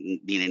 if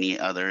any need any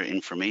other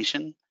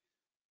information.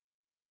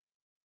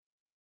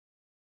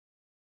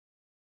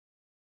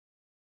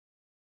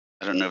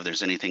 I don't know if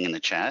there's anything in the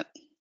chat.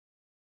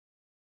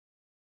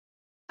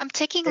 I'm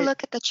taking a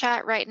look at the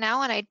chat right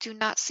now, and I do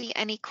not see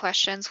any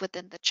questions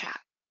within the chat.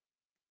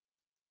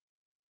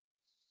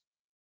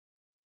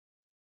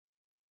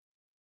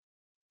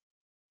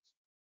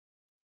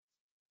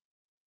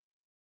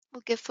 We'll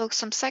give folks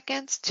some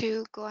seconds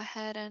to go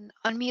ahead and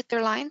unmute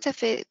their lines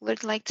if it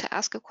would like to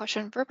ask a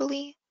question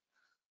verbally.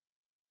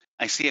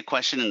 I see a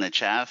question in the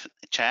chat,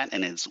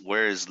 and it's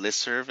where is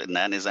listserv? And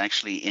that is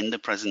actually in the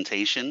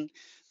presentation,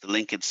 the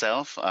link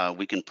itself.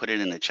 We can put it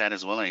in the chat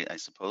as well, I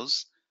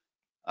suppose.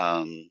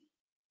 Let me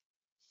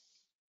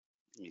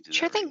do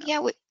Sure that right thing.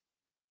 now. Yeah.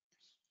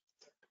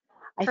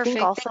 I think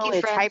Perfect. also Thank you,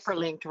 it's Fred.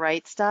 hyperlinked,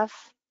 right,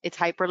 Stuff? It's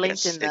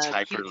hyperlinked Yes, in it's the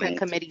QTECH hyperlinked.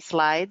 committee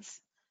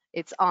slides.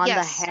 It's on the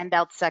Yes.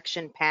 handout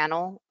section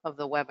panel of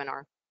the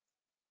webinar.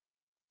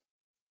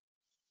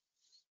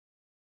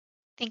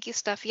 Thank you,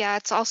 Steph. Yeah,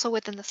 it's also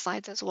within the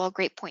slides as well.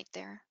 Great point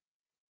there.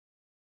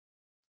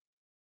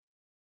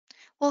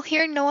 Well,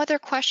 hearing no other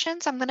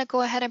questions, I'm going to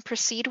go ahead and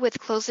proceed with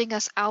closing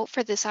us out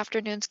for this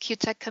afternoon's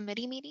QTECH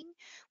committee meeting.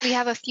 We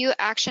have a few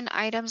action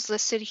items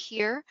listed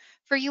here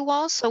for you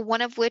all. So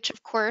one of which,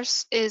 of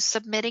course, is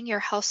submitting your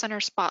health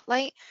center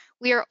spotlight.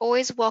 We are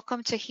always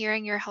welcome to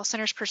hearing your health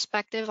center's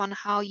perspective on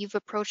how you've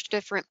approached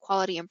different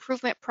quality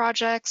improvement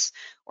projects,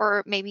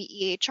 or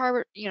maybe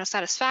EHR,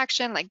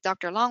 satisfaction, like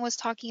Dr. Long was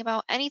talking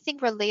about. Anything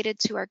related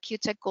to our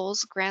QTECH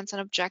goals, grants,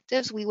 and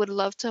objectives, we would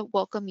love to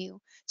welcome you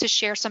to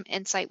share some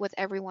insight with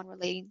everyone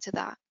relating to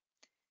that.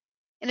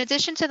 In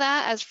addition to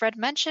that, as Fred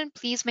mentioned,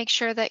 please make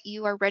sure that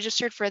you are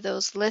registered for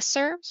those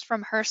listservs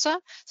from HRSA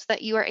so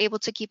that you are able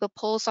to keep a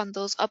pulse on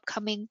those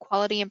upcoming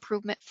Quality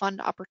Improvement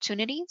Fund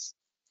opportunities.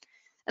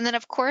 And then,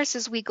 of course,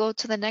 as we go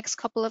to the next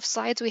couple of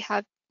slides, we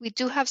have we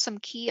do have some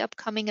key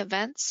upcoming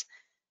events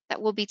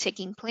that will be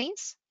taking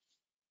place.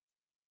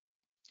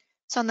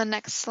 So on the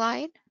next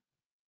slide,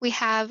 we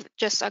have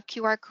just a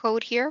QR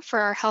code here for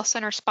our Health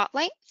Center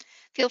Spotlight.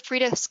 Feel free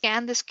to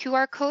scan this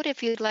QR code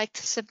if you'd like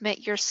to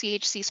submit your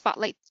CHC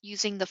Spotlight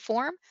using the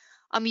form.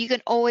 You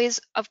can always,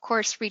 of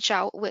course, reach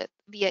out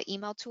via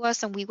email to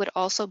us, and we would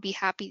also be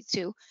happy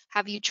to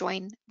have you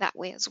join that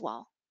way as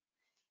well.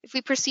 If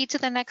we proceed to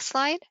the next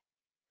slide,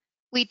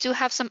 we do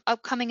have some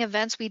upcoming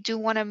events we do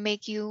want to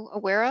make you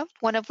aware of,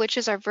 one of which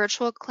is our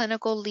virtual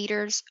clinical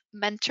leaders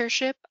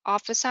mentorship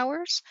office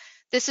hours.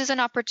 This is an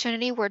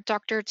opportunity where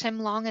Dr.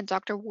 Tim Long and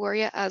Dr.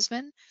 Warria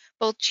Asman,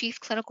 both chief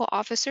clinical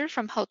officers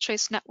from Health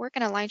Choice Network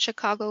and Align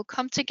Chicago,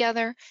 come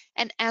together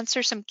and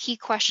answer some key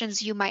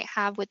questions you might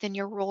have within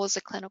your role as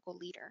a clinical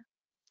leader.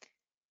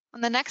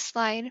 On the next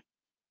slide,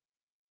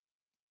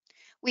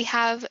 we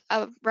have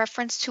a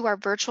reference to our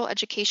virtual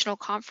educational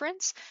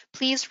conference.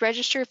 Please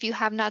register if you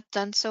have not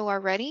done so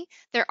already.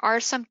 There are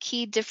some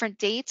key different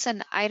dates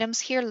and items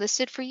here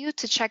listed for you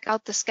to check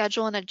out the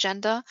schedule and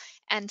agenda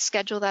and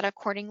schedule that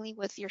accordingly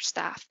with your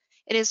staff.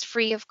 It is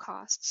free of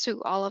cost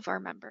to all of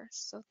our members,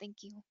 so thank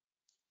you.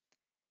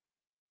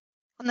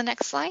 On the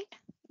next slide,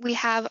 we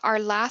have our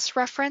last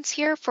reference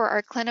here for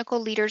our clinical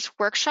leaders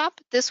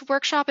workshop. This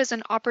workshop is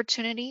an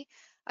opportunity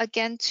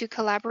again to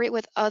collaborate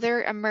with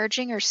other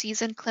emerging or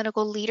seasoned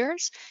clinical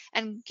leaders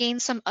and gain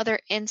some other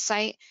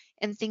insight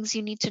and things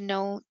you need to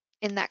know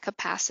in that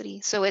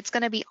capacity. So it's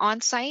going to be on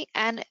site,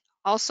 and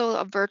also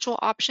a virtual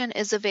option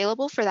is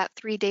available for that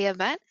 3-day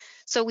event.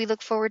 So we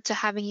look forward to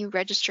having you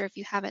register if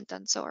you haven't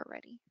done so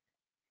already.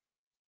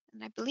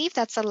 And I believe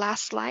that's the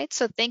last slide.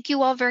 So thank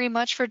you all very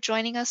much for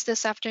joining us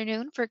this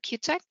afternoon for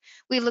QTECH.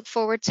 We look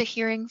forward to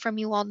hearing from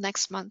you all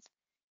next month.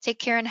 Take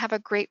care and have a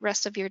great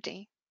rest of your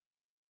day.